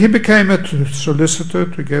 When he became a solicitor,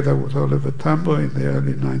 together with Oliver Tambo in the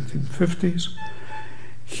early 1950s,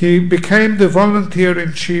 he became the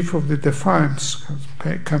volunteer-in-chief of the Defiance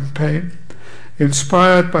campaign,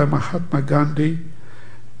 inspired by Mahatma Gandhi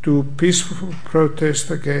to peaceful protest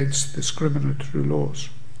against discriminatory laws.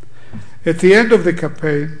 At the end of the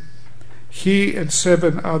campaign, he and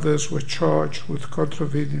 7 others were charged with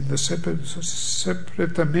contravening the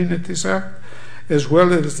Separate Amenities Act, as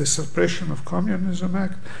well as the Suppression of Communism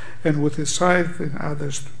Act, and with inciting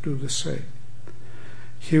others to do the same.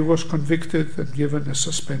 He was convicted and given a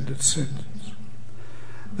suspended sentence.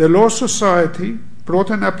 The Law Society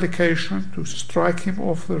brought an application to strike him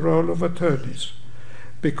off the roll of attorneys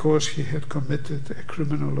because he had committed a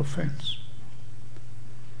criminal offense.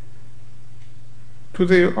 To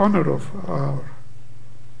the honor of our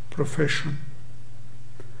profession,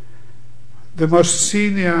 the most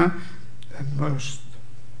senior and most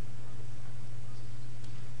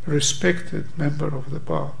respected member of the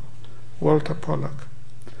bar, Walter Pollack,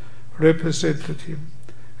 represented him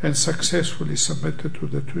and successfully submitted to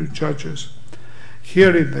the 2 judges,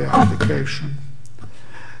 hearing the application,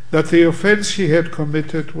 that the offense he had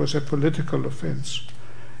committed was a political offense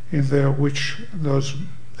in which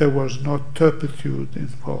there was no turpitude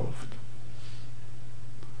involved.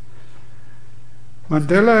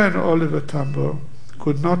 Mandela and Oliver Tambo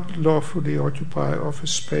could not lawfully occupy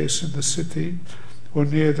office space in the city or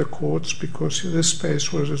near the courts because this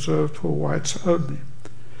space was reserved for whites only.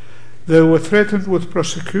 They were threatened with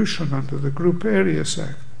prosecution under the Group Areas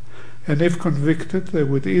Act, and if convicted, they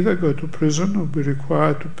would either go to prison or be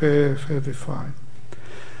required to pay a heavy fine.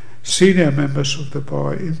 Senior members of the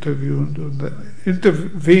bar intervened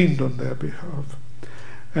on their behalf,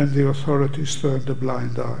 and the authorities turned a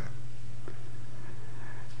blind eye.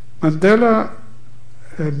 Mandela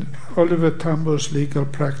and Oliver Tambo's legal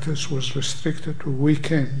practice was restricted to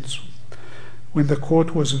weekends when the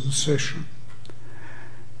court was in session.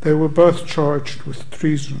 They were both charged with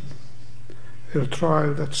treason, a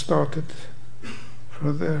trial that started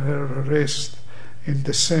from their arrest in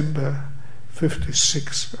December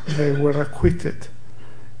 1956. They were acquitted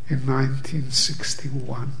in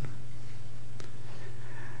 1961.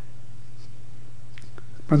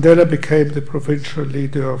 Mandela became the provincial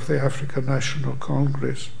leader of the African National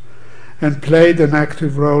Congress and played an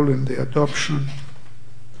active role in the adoption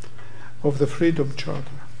of the Freedom Charter.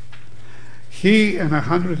 He and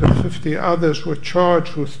 150 others were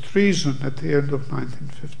charged with treason at the end of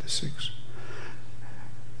 1956.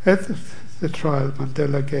 At the trial,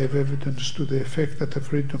 Mandela gave evidence to the effect that the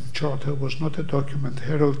Freedom Charter was not a document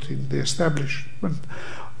heralding the establishment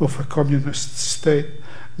of a communist state,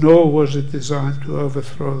 nor was it designed to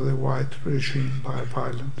overthrow the white regime by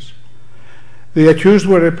violence. The accused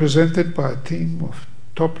were represented by a team of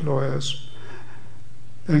top lawyers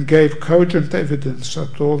and gave cogent evidence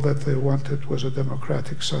that all that they wanted was a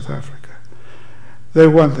democratic South Africa. They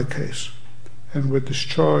won the case and were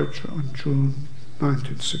discharged on June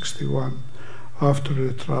 1961, after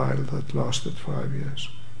a trial that lasted 5 years.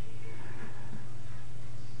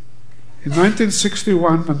 In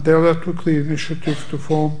 1961, Mandela took the initiative to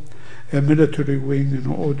form a military wing in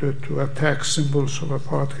order to attack symbols of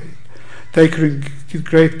apartheid, taking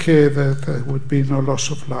great care that there would be no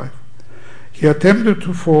loss of life. He attempted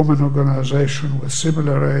to form an organization with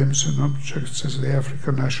similar aims and objects as the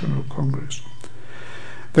African National Congress.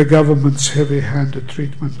 The government's heavy-handed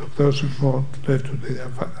treatment of those involved led to the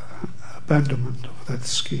abandonment of that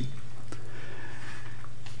scheme.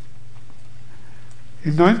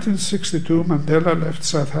 In 1962, Mandela left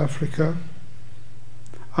South Africa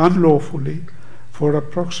unlawfully for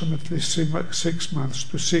approximately 6 months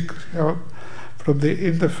to seek help from the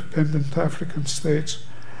independent African states,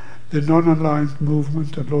 the non-aligned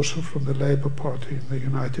movement, and also from the Labour Party in the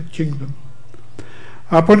United Kingdom.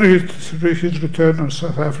 Upon his return to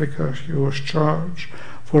South Africa, he was charged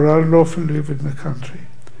for unlawfully leaving the country.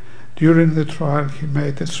 During the trial, he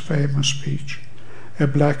made his famous speech, "A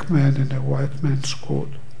black man in a white man's court."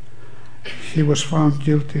 He was found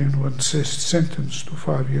guilty and was sentenced to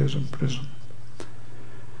 5 years in prison.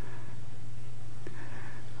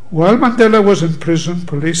 While Mandela was in prison,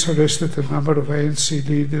 police arrested a number of ANC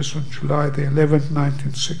leaders on July the 11th,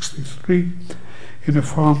 1963, in a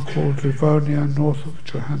farm called Livonia, north of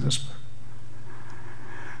Johannesburg.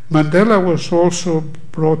 Mandela was also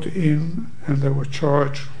brought in and they were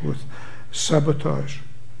charged with sabotage,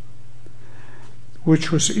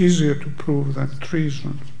 which was easier to prove than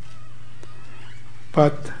treason,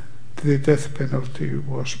 but the death penalty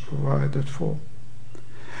was provided for,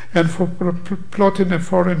 and for plotting a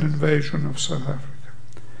foreign invasion of South Africa.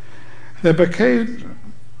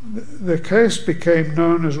 The case became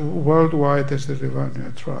known as worldwide as the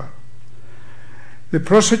Livonia trial. The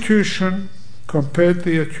prosecution compared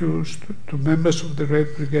the accused to members of the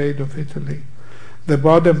Red Brigade of Italy, the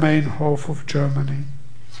Baader-Meinhof of Germany,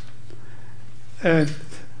 and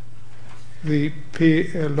the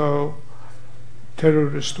PLO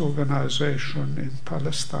terrorist organization in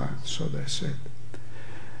Palestine, so they said.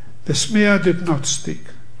 The smear did not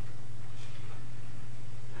stick.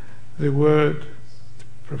 The word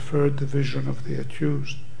preferred the vision of the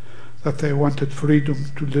accused, that they wanted freedom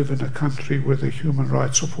to live in a country where the human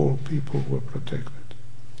rights of all people were protected.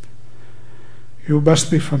 You must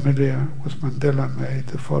be familiar with Mandela made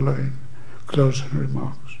the following closing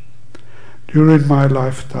remarks. "During my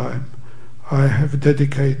lifetime, I have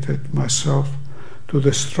dedicated myself to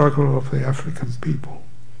the struggle of the African people.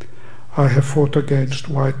 I have fought against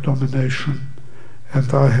white domination,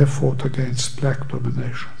 and I have fought against black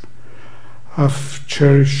domination. I've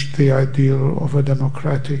cherished the ideal of a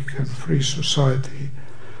democratic and free society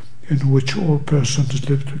in which all persons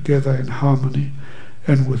live together in harmony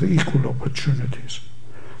and with equal opportunities.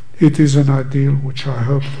 It is an ideal which I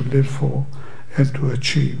hope to live for and to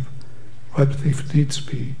achieve, but if needs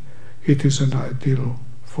be, it is an ideal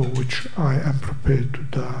for which I am prepared to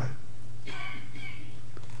die."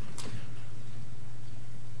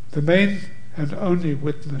 The main and only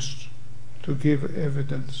witness to give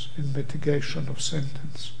evidence in mitigation of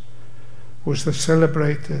sentence was the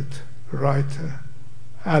celebrated writer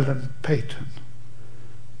Alan Paton.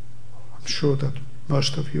 I'm sure that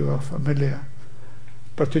most of you are familiar,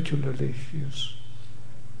 particularly his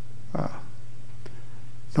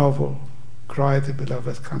novel Cry the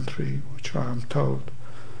Beloved Country, which I am told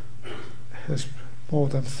has more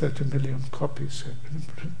than 30 million copies have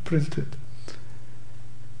been printed.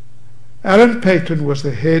 Alan Paton was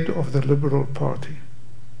the head of the Liberal Party.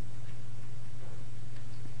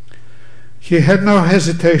 He had no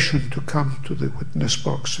hesitation to come to the witness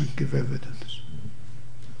box and give evidence.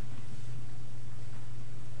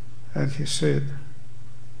 And he said,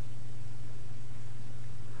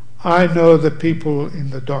 "I know the people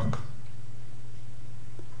in the dock.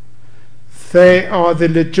 They are the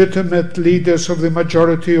legitimate leaders of the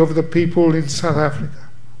majority of the people in South Africa.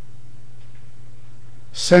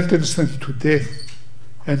 Sentence them to death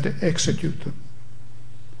and execute them.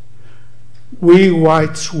 We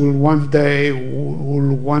whites will one day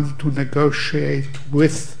want to negotiate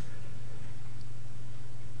with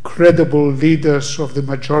credible leaders of the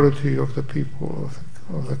majority of the people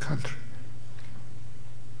of the country.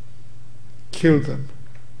 Kill them,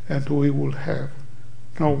 and we will have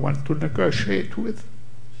no one to negotiate with."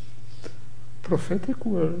 Prophetic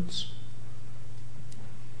words.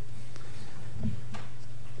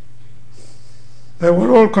 They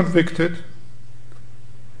were all convicted.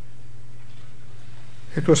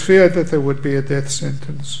 It was feared that there would be a death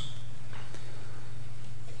sentence.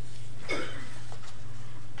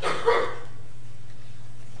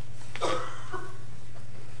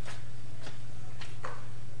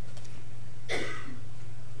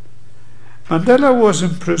 Mandela was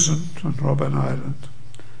imprisoned on Robben Island,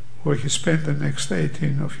 where he spent the next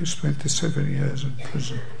 18 of his 27 years in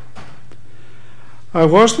prison. I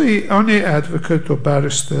was the only advocate or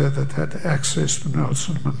barrister that had access to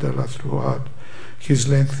Nelson Mandela throughout his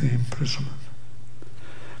lengthy imprisonment.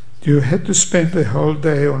 You had to spend the whole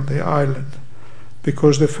day on the island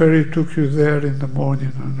because the ferry took you there in the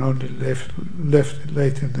morning and only left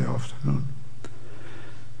late in the afternoon.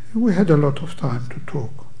 We had a lot of time to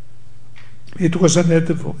talk. It was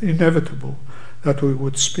inevitable that we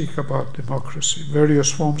would speak about democracy,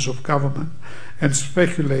 various forms of government, and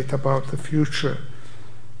speculate about the future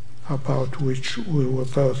about which we were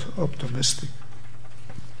both optimistic.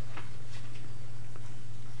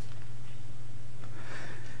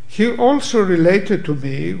 He also related to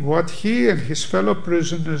me what he and his fellow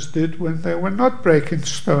prisoners did when they were not breaking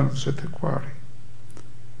stones at the quarry.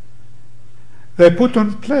 They put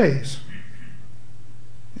on plays,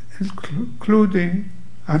 including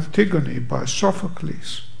Antigone by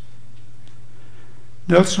Sophocles.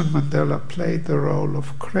 Nelson Mandela played the role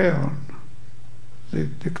of Creon, the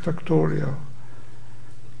dictatorial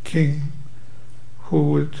king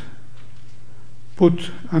who would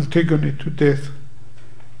put Antigone to death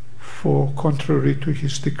for, contrary to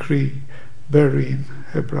his decree, burying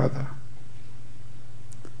her brother.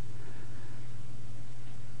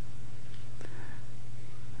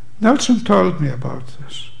 Nelson told me about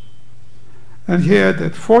this, and he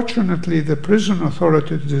added, fortunately the prison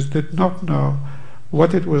authorities did not know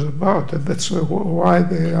what it was about, and that's why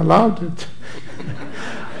they allowed it.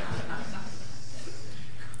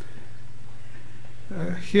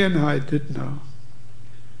 He and I did know.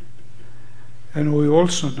 And we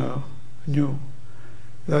also knew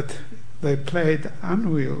that they played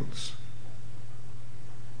Unwill's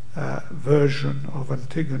version of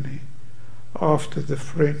Antigone after the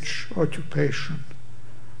French occupation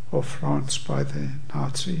of France by the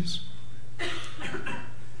Nazis.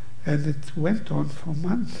 And it went on for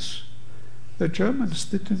months. The Germans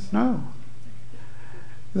didn't know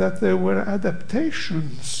that there were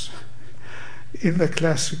adaptations in the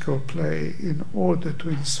classical play in order to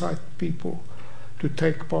incite people to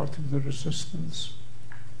take part in the resistance.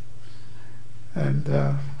 And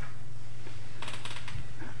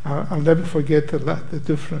I'll never forget the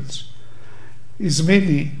difference.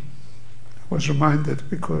 Ismini was reminded,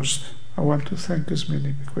 because I want to thank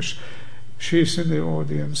Ismini, because she's in the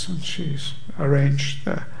audience and she's arranged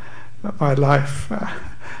my life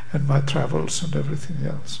and my travels and everything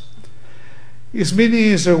else.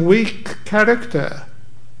 Ismini is a weak character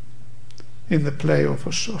in the play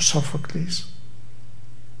of Sophocles.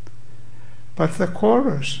 But the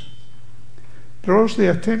chorus draws the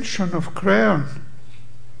attention of Creon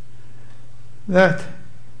that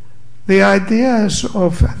the ideas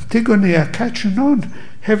of Antigone are catching on.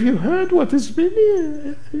 Have you heard what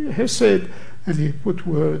Ismini has said? And he put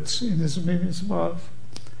words in Ismini's mouth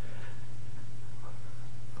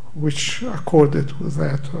which accorded with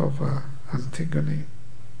that of Antigone.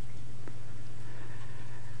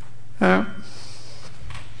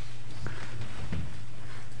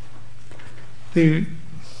 He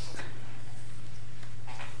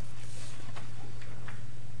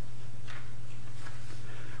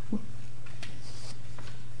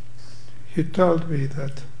told me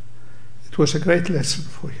that it was a great lesson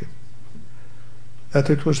for him, that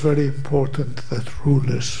it was very important that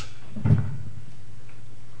rulers,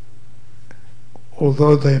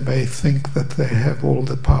 although they may think that they have all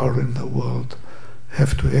the power in the world,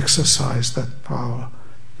 have to exercise that power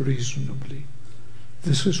reasonably.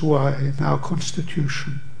 This is why in our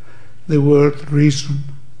Constitution the word reason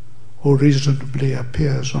or reasonably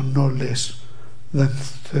appears on no less than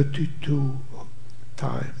 32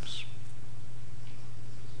 times.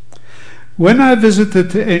 When I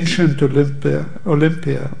visited ancient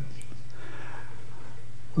Olympia,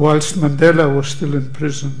 whilst Mandela was still in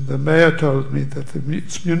prison, the mayor told me that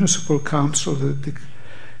its municipal council had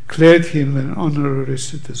declared him an honorary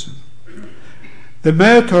citizen. The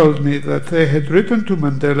mayor told me that they had written to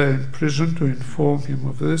Mandela in prison to inform him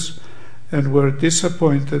of this and were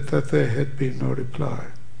disappointed that there had been no reply.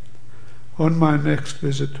 On my next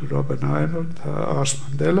visit to Robben Island, I asked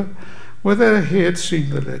Mandela whether he had seen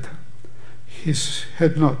the letter. He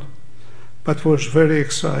had not, but was very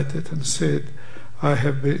excited and said,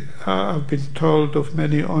 I've been told of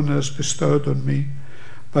many honors bestowed on me,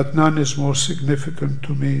 but none is more significant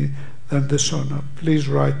to me than this honor. Please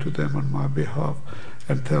write to them on my behalf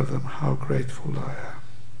and tell them how grateful I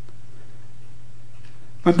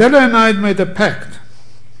am. Mandela and I had made a pact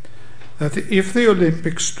that if the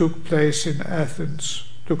Olympics took place in Athens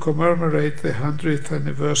to commemorate the 100th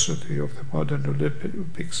anniversary of the modern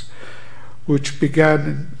Olympics, which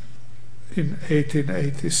began in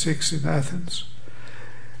 1886 in Athens,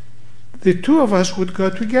 the two of us would go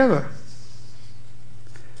together.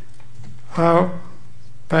 Our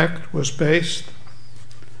pact was based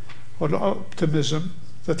on optimism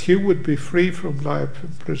that he would be free from life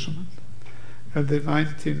imprisonment and the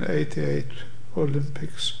 1988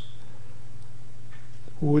 Olympics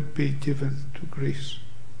would be given to Greece.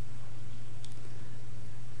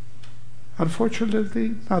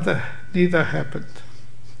 Unfortunately, neither happened.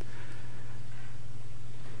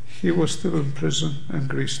 He was still in prison and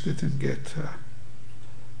Greece didn't get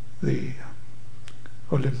the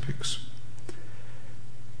Olympics,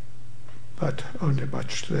 but only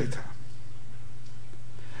much later.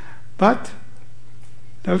 But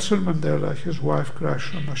Nelson Mandela, his wife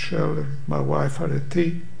Gracia Machel, and my wife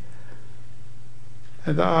Areti,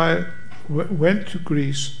 and I went to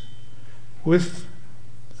Greece with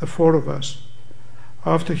the four of us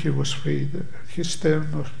after he was freed. His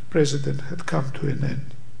term as president had come to an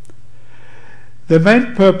end. The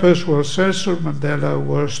main purpose was Nelson Mandela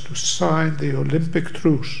was to sign the Olympic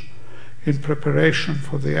truce in preparation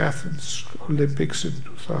for the Athens Olympics in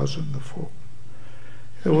 2004.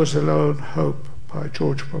 There was a lone hope by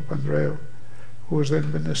George Papandreou, who was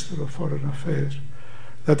then Minister of Foreign Affairs,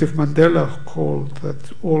 that if Mandela called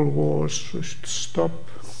that all wars should stop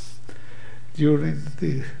during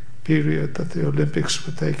the period that the Olympics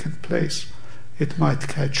were taking place, it might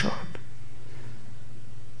catch on.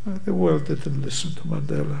 The world didn't listen to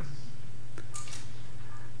Mandela.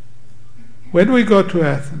 When we got to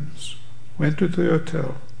Athens, went to the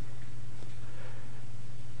hotel,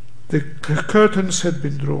 the curtains had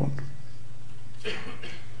been drawn.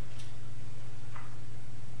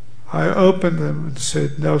 I opened them and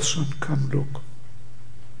said, "Nelson, come look."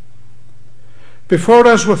 Before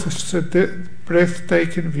us was a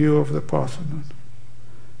breathtaking view of the Parthenon.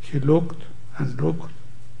 He looked and looked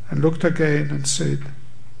and looked again and said,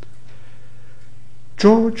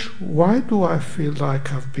 "George, why do I feel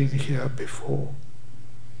like I've been here before?"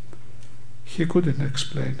 He couldn't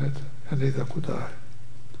explain it, and neither could I.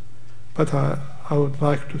 But I would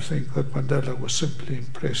like to think that Mandela was simply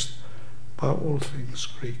impressed by all things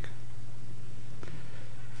Greek.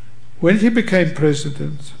 When he became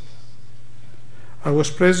president, I was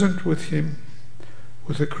present with him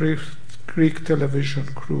with a Greek television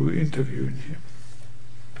crew interviewing him.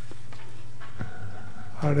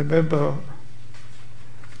 I remember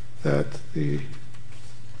that the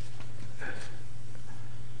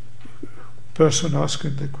person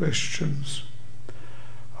asking the questions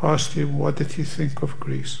asked him what did he think of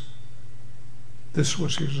Greece. This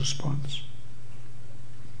was his response: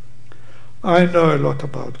 "I know a lot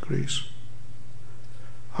about Greece.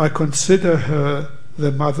 I consider her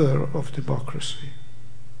the mother of democracy.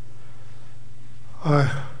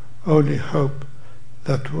 I only hope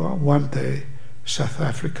that one day South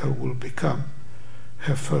Africa will become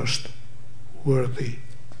her first worthy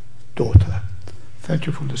daughter." Thank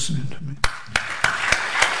you for listening to me.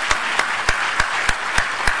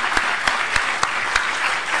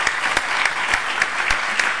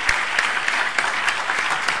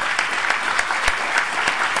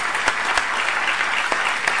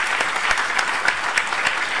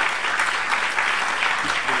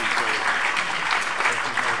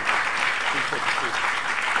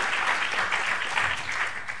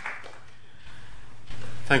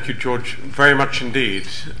 Thank you, George, very much indeed.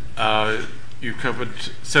 You covered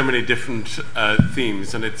so many different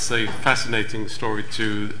themes, and it's a fascinating story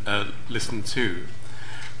to listen to.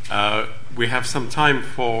 We have some time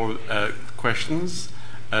for questions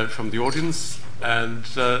from the audience, and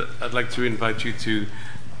I'd like to invite you to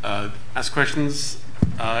ask questions.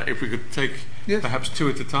 If we could take perhaps two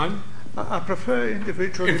at a time. I prefer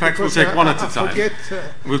individually. In fact, we'll take one at a time.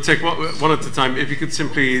 We'll take one at a time. If you could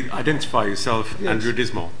simply identify yourself, yes. Andrew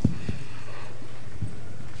Dismore.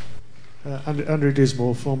 Andrew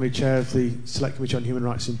Dismore, formerly chair of the Select Committee on Human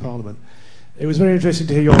Rights in Parliament. It was very interesting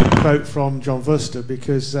to hear your quote from John Vorster,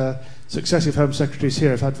 because successive Home Secretaries here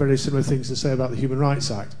have had very similar things to say about the Human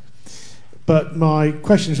Rights Act. But my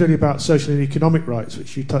question is really about social and economic rights,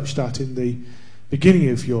 which you touched at in the beginning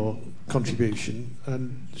of your contribution,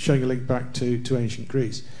 and showing a link back to ancient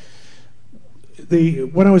Greece.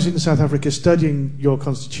 When I was in South Africa studying your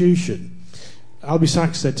constitution, Albie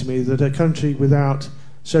Sachs said to me that a country without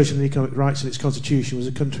social and economic rights in its constitution was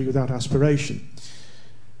a country without aspiration.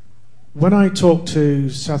 When I talked to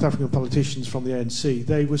South African politicians from the ANC,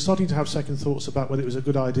 they were starting to have second thoughts about whether it was a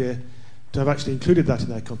good idea to have actually included that in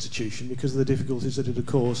their constitution, because of the difficulties that it had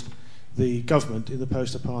caused the government in the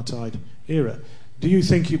post-apartheid era. Do you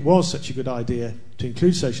think it was such a good idea to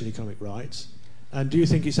include social and economic rights? And do you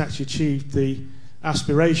think it's actually achieved the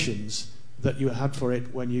aspirations that you had for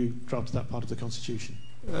it when you drafted that part of the Constitution?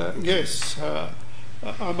 Yes.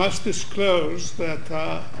 I must disclose that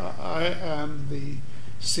I am the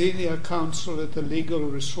senior counsel at the Legal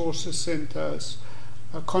Resources Centre's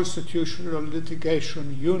Constitutional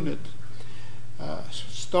Litigation Unit,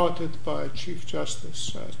 started by Chief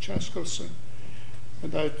Justice Chaskelson.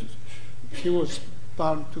 And he was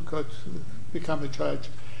bound to go to become a judge,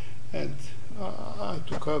 and I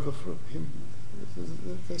took over from him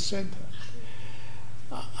the centre.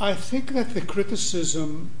 I think that the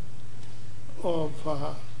criticism of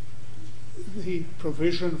the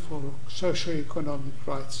provision for socio-economic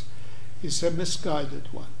rights is a misguided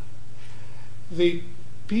one. The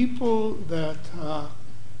people that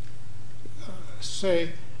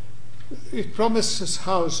say it promises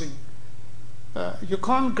housing, you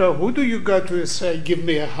can't go, who do you go to and say, give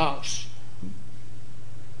me a house?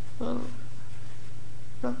 Well,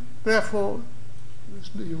 therefore,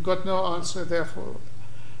 you've got no answer, therefore.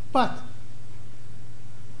 But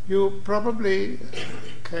you probably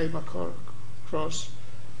came across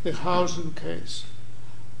the housing case,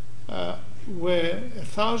 where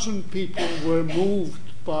 1,000 people were moved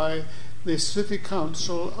by the city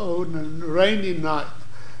council on a rainy night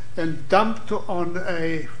and dumped on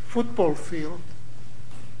a football field.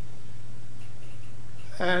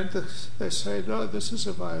 And they say, no, this is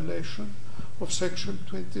a violation of Section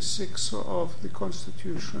 26 of the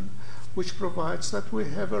Constitution, which provides that we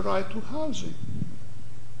have a right to housing.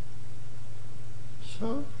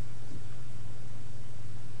 So,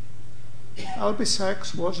 Albie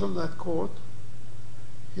Sachs was on that court.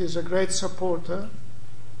 He is a great supporter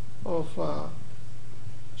of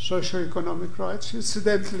socio-economic rights.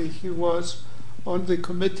 Incidentally, he was on the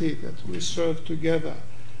committee that we served together,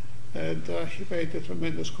 and he made a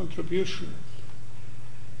tremendous contribution.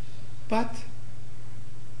 But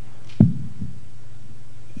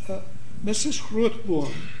Mrs.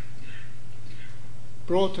 Grootboom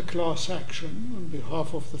brought a class action on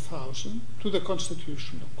behalf of the 1,000 to the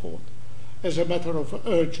Constitutional Court as a matter of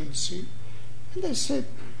urgency. And they said,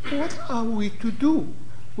 what are we to do?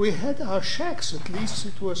 We had our shacks, at least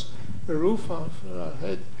it was a roof over our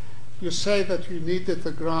head. You say that you needed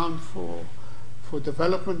the ground for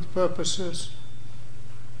development purposes.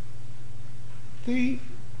 The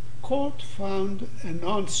court found an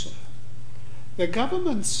answer. The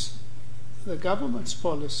government's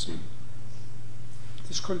policy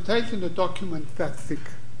is contained in a document that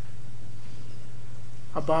thick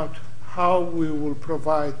about how we will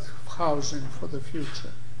provide housing for the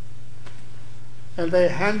future. And they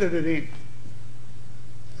handed it in,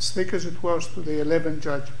 as thick as it was, to the 11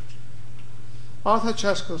 judges. Arthur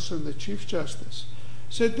Chaskelson, the Chief Justice,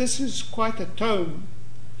 said, this is quite a tome.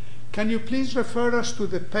 Can you please refer us to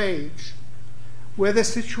the page where the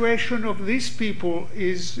situation of these people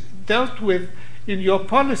is dealt with in your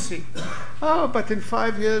policy? Oh, but in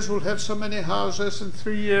 5 years we'll have so many houses, in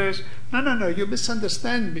 3 years. No, you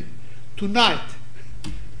misunderstand me. Tonight,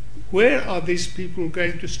 where are these people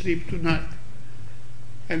going to sleep tonight?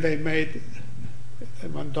 And they made a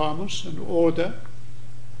mandamus, an order,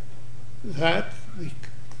 that the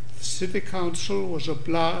city council was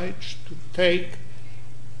obliged to take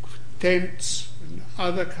tents and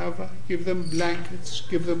other cover, give them blankets,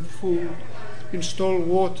 give them food, install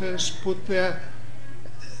waters, put their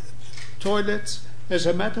toilets as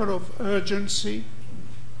a matter of urgency.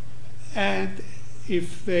 And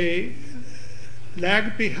if they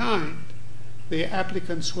lagged behind, the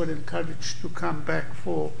applicants were encouraged to come back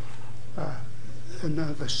for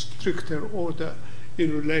another stricter order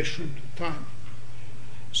in relation to time.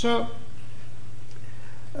 So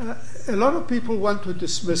a lot of people want to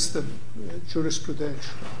dismiss them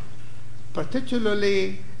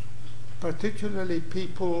jurisprudentially, particularly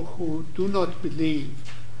people who do not believe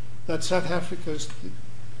that South Africa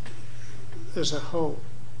as a whole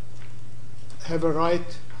have a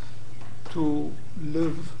right to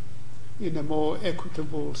live in a more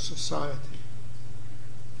equitable society.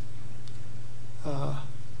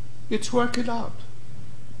 It's working out.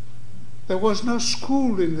 There was no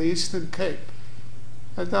school in the Eastern Cape,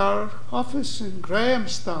 and our office in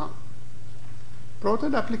Grahamstown brought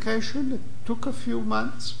an application. It took a few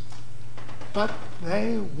months, but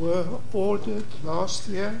they were ordered last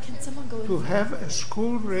year to have a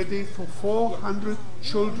school ready for 400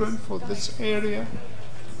 children for this area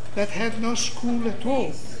that had no school at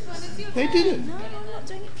all. They did it. No, I'm not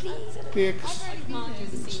doing it,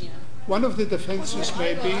 please. One of the defenses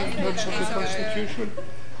may be, in terms of the Constitution,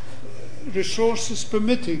 resources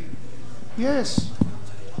permitting. Yes.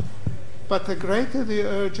 But the greater the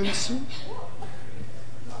urgency,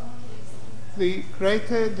 the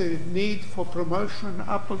greater the need for promotion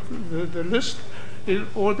up the list in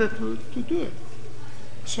order to do it.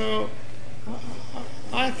 So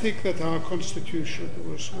I think that our constitution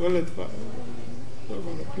was well advised. Well,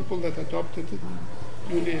 the people that adopted it,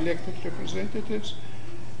 newly elected representatives,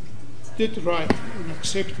 did right and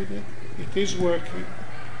accepted it. It is working,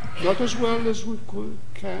 not as well as we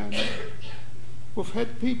can. We've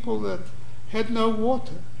had people that had no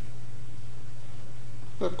water.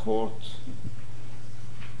 The court,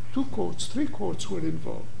 2 courts, 3 courts were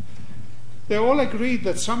involved. They all agreed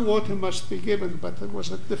that some water must be given, but there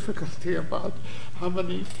was a difficulty about how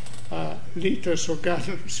many liters or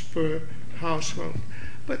gallons per household.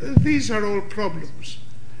 But these are all problems.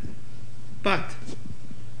 But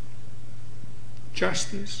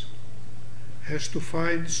justice has to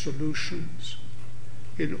find solutions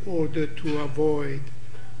in order to avoid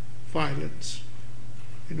violence,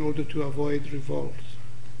 in order to avoid revolt,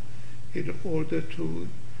 in order to,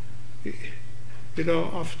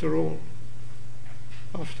 after all,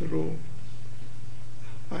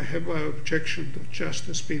 I have my objection to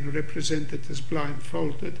justice being represented as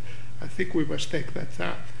blindfolded. I think we must take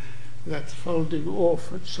that folding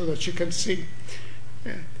off so that you can see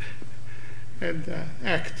and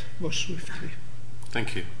act more swiftly.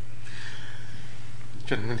 Thank you.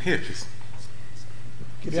 Gentleman here, please.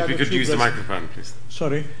 If you could use the microphone, please.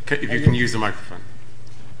 Sorry? If you can use the microphone.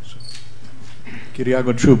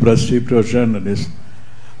 Kyriakos Choubras, Cypriot journalist.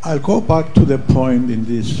 I'll go back to the point in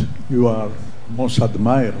this your most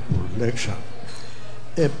admirable lecture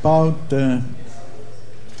about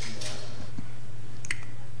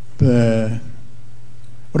the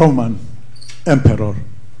Roman Emperor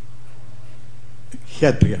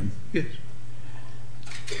Hadrian. Yes.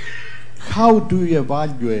 How do you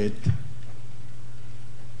evaluate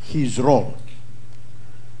his role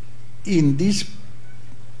in this,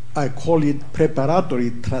 I call it,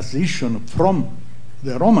 preparatory transition from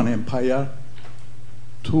the Roman Empire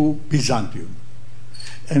to Byzantium?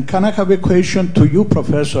 And can I have a question to you,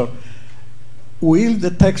 Professor? Will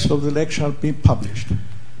the text of the lecture be published?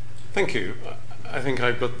 Thank you. I think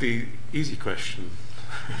I've got the easy question.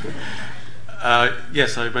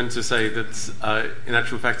 Yes, I meant to say that in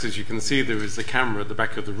actual fact, as you can see, there is a camera at the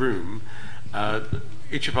back of the room.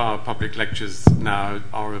 Each of our public lectures now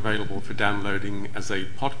are available for downloading as a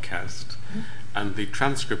podcast, and the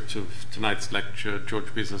transcript of tonight's lecture,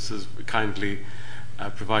 George Bizos has kindly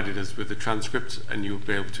provided us with the transcript, and you'll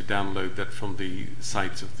be able to download that from the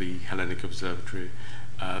site of the Hellenic Observatory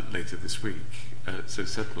later this week. So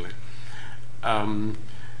certainly.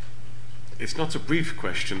 It's not a brief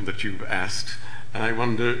question that you've asked, and I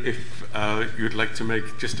wonder if you'd like to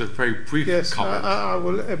make just a very brief comment. Yes, I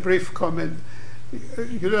will. A brief comment.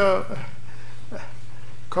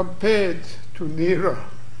 Compared to Nero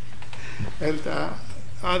and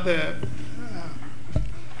other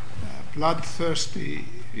bloodthirsty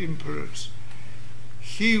emperors,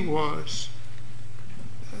 he was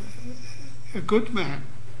a good man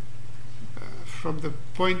from the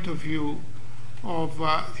point of view of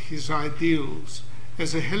his ideals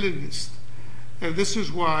as a Hellenist. And this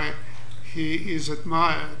is why he is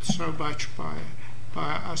admired so much by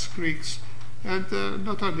us Greeks. And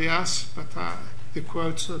not only us, but the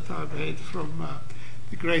quotes that I made from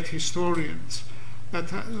the great historians that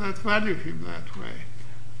value him that way.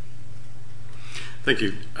 Thank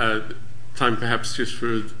you. Time perhaps just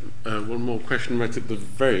for one more question right at the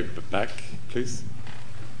very back, please.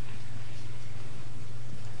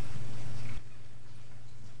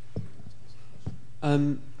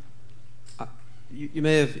 You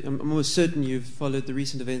may have, I'm almost certain you've followed the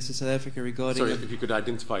recent events in South Africa regarding... Sorry, if you could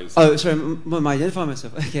identify yourself. Oh, sorry, I identify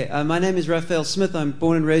myself. Okay, my name is Raphael Smith. I'm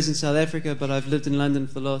born and raised in South Africa, but I've lived in London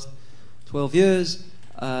for the last 12 years.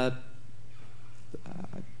 A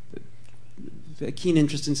keen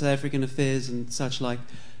interest in South African affairs and such like.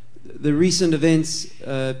 The recent events,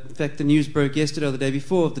 in fact, the news broke yesterday or the day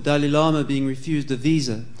before of the Dalai Lama being refused a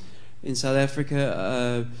visa in South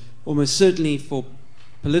Africa, almost certainly for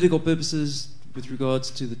political purposes, with regards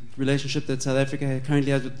to the relationship that South Africa currently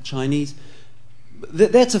has with the Chinese.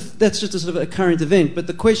 That's just a sort of a current event. But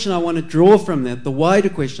the question I want to draw from that, the wider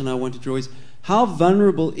question I want to draw, is how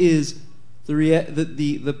vulnerable is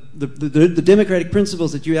the democratic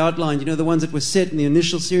principles that you outlined, the ones that were set in the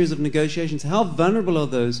initial series of negotiations, how vulnerable are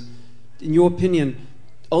those, in your opinion,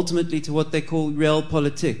 ultimately to what they call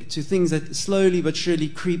realpolitik, to things that slowly but surely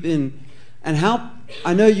creep in? And how,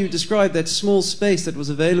 I know you described that small space that was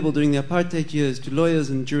available during the apartheid years to lawyers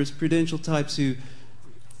and jurisprudential types who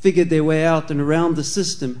figured their way out and around the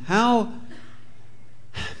system.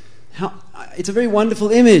 it's a very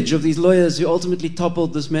wonderful image of these lawyers who ultimately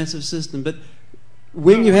toppled this massive system. But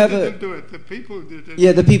when you have didn't do it. The people did it.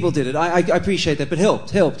 Yeah, the people did it. I appreciate that, but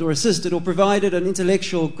helped or assisted or provided an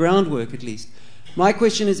intellectual groundwork at least. My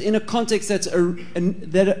question is, in a context that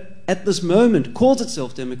at this moment calls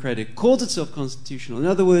itself democratic, calls itself constitutional. In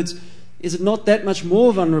other words, is it not that much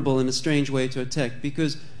more vulnerable in a strange way to attack?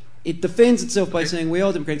 Because it defends itself by saying we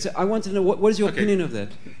are democratic. So I want to know, what is your opinion of that?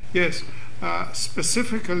 Yes,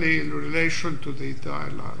 specifically in relation to the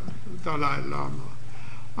Dalai Lama,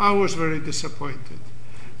 I was very disappointed.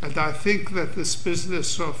 And I think that this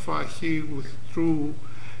business of he withdrew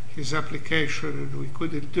his application and we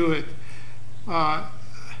couldn't do it, I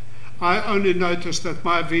only noticed that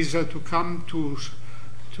my visa to come to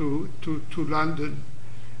London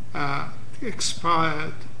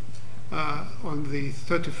expired on the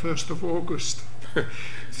 31st of August,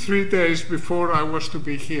 3 days before I was to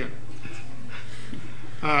be here.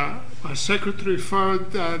 My secretary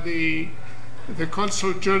phoned the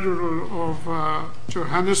Consul General of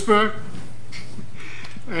Johannesburg,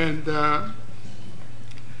 and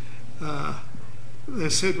they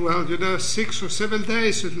said, well, 6 or 7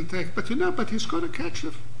 days it'll take, but he's going to catch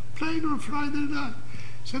a plane on Friday night.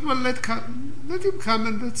 I said, well, let him come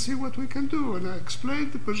and let's see what we can do. And I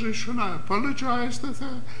explained the position. I apologized that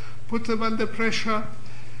I put them under pressure.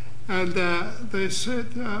 And they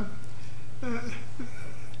said,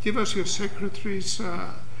 give us your secretary's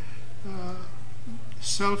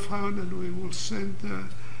cell phone and we will send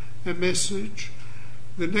a message.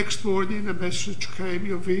 The next morning a message came,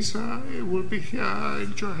 your visa will be here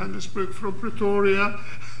in Johannesburg from Pretoria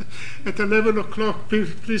at 11 o'clock,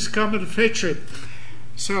 please come and fetch it.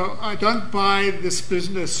 So I don't buy this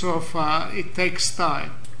business of it takes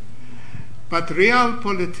time. But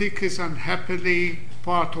realpolitik is unhappily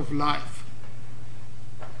part of life.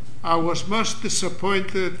 I was most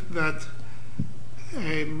disappointed that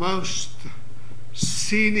a most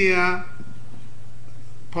senior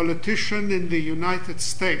politician in the United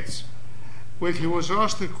States, when he was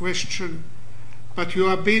asked a question, but you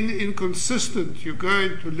are being inconsistent, you go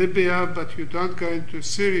into Libya but you don't go into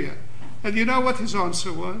Syria. And you know what his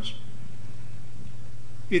answer was?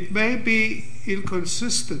 It may be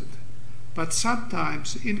inconsistent, but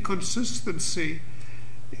sometimes inconsistency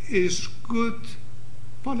is good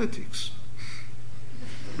politics.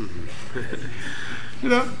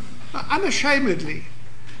 Unashamedly.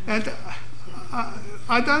 And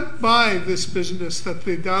I don't buy this business that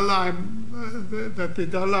the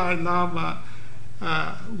Dalai Lama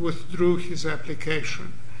withdrew his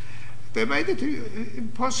application. They made it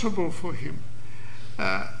impossible for him.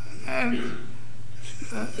 And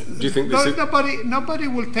do you think nobody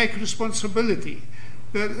will take responsibility.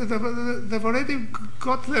 They've already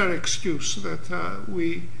got their excuse that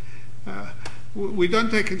we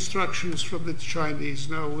don't take instructions from the Chinese.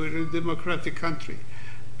 No, we're a democratic country.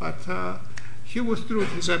 But he withdrew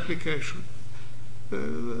his application.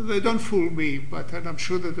 They don't fool me, and I'm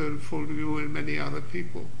sure they don't fool you and many other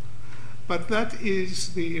people. But that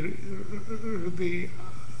is the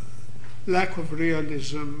lack of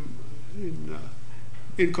realism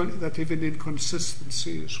that even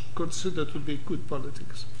inconsistency is considered to be good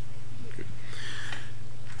politics. Okay.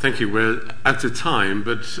 Thank you. We're out of time,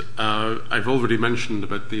 but I've already mentioned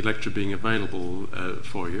about the lecture being available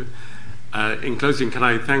for you. In closing, can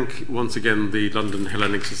I thank once again the London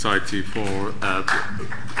Hellenic Society for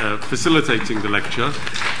facilitating the lecture,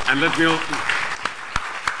 and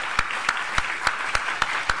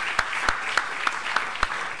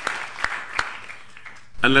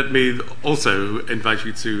let me also invite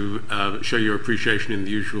you to show your appreciation in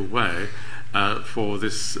the usual way for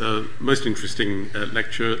this most interesting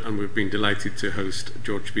lecture, and we've been delighted to host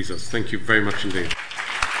George Bizos. Thank you very much indeed.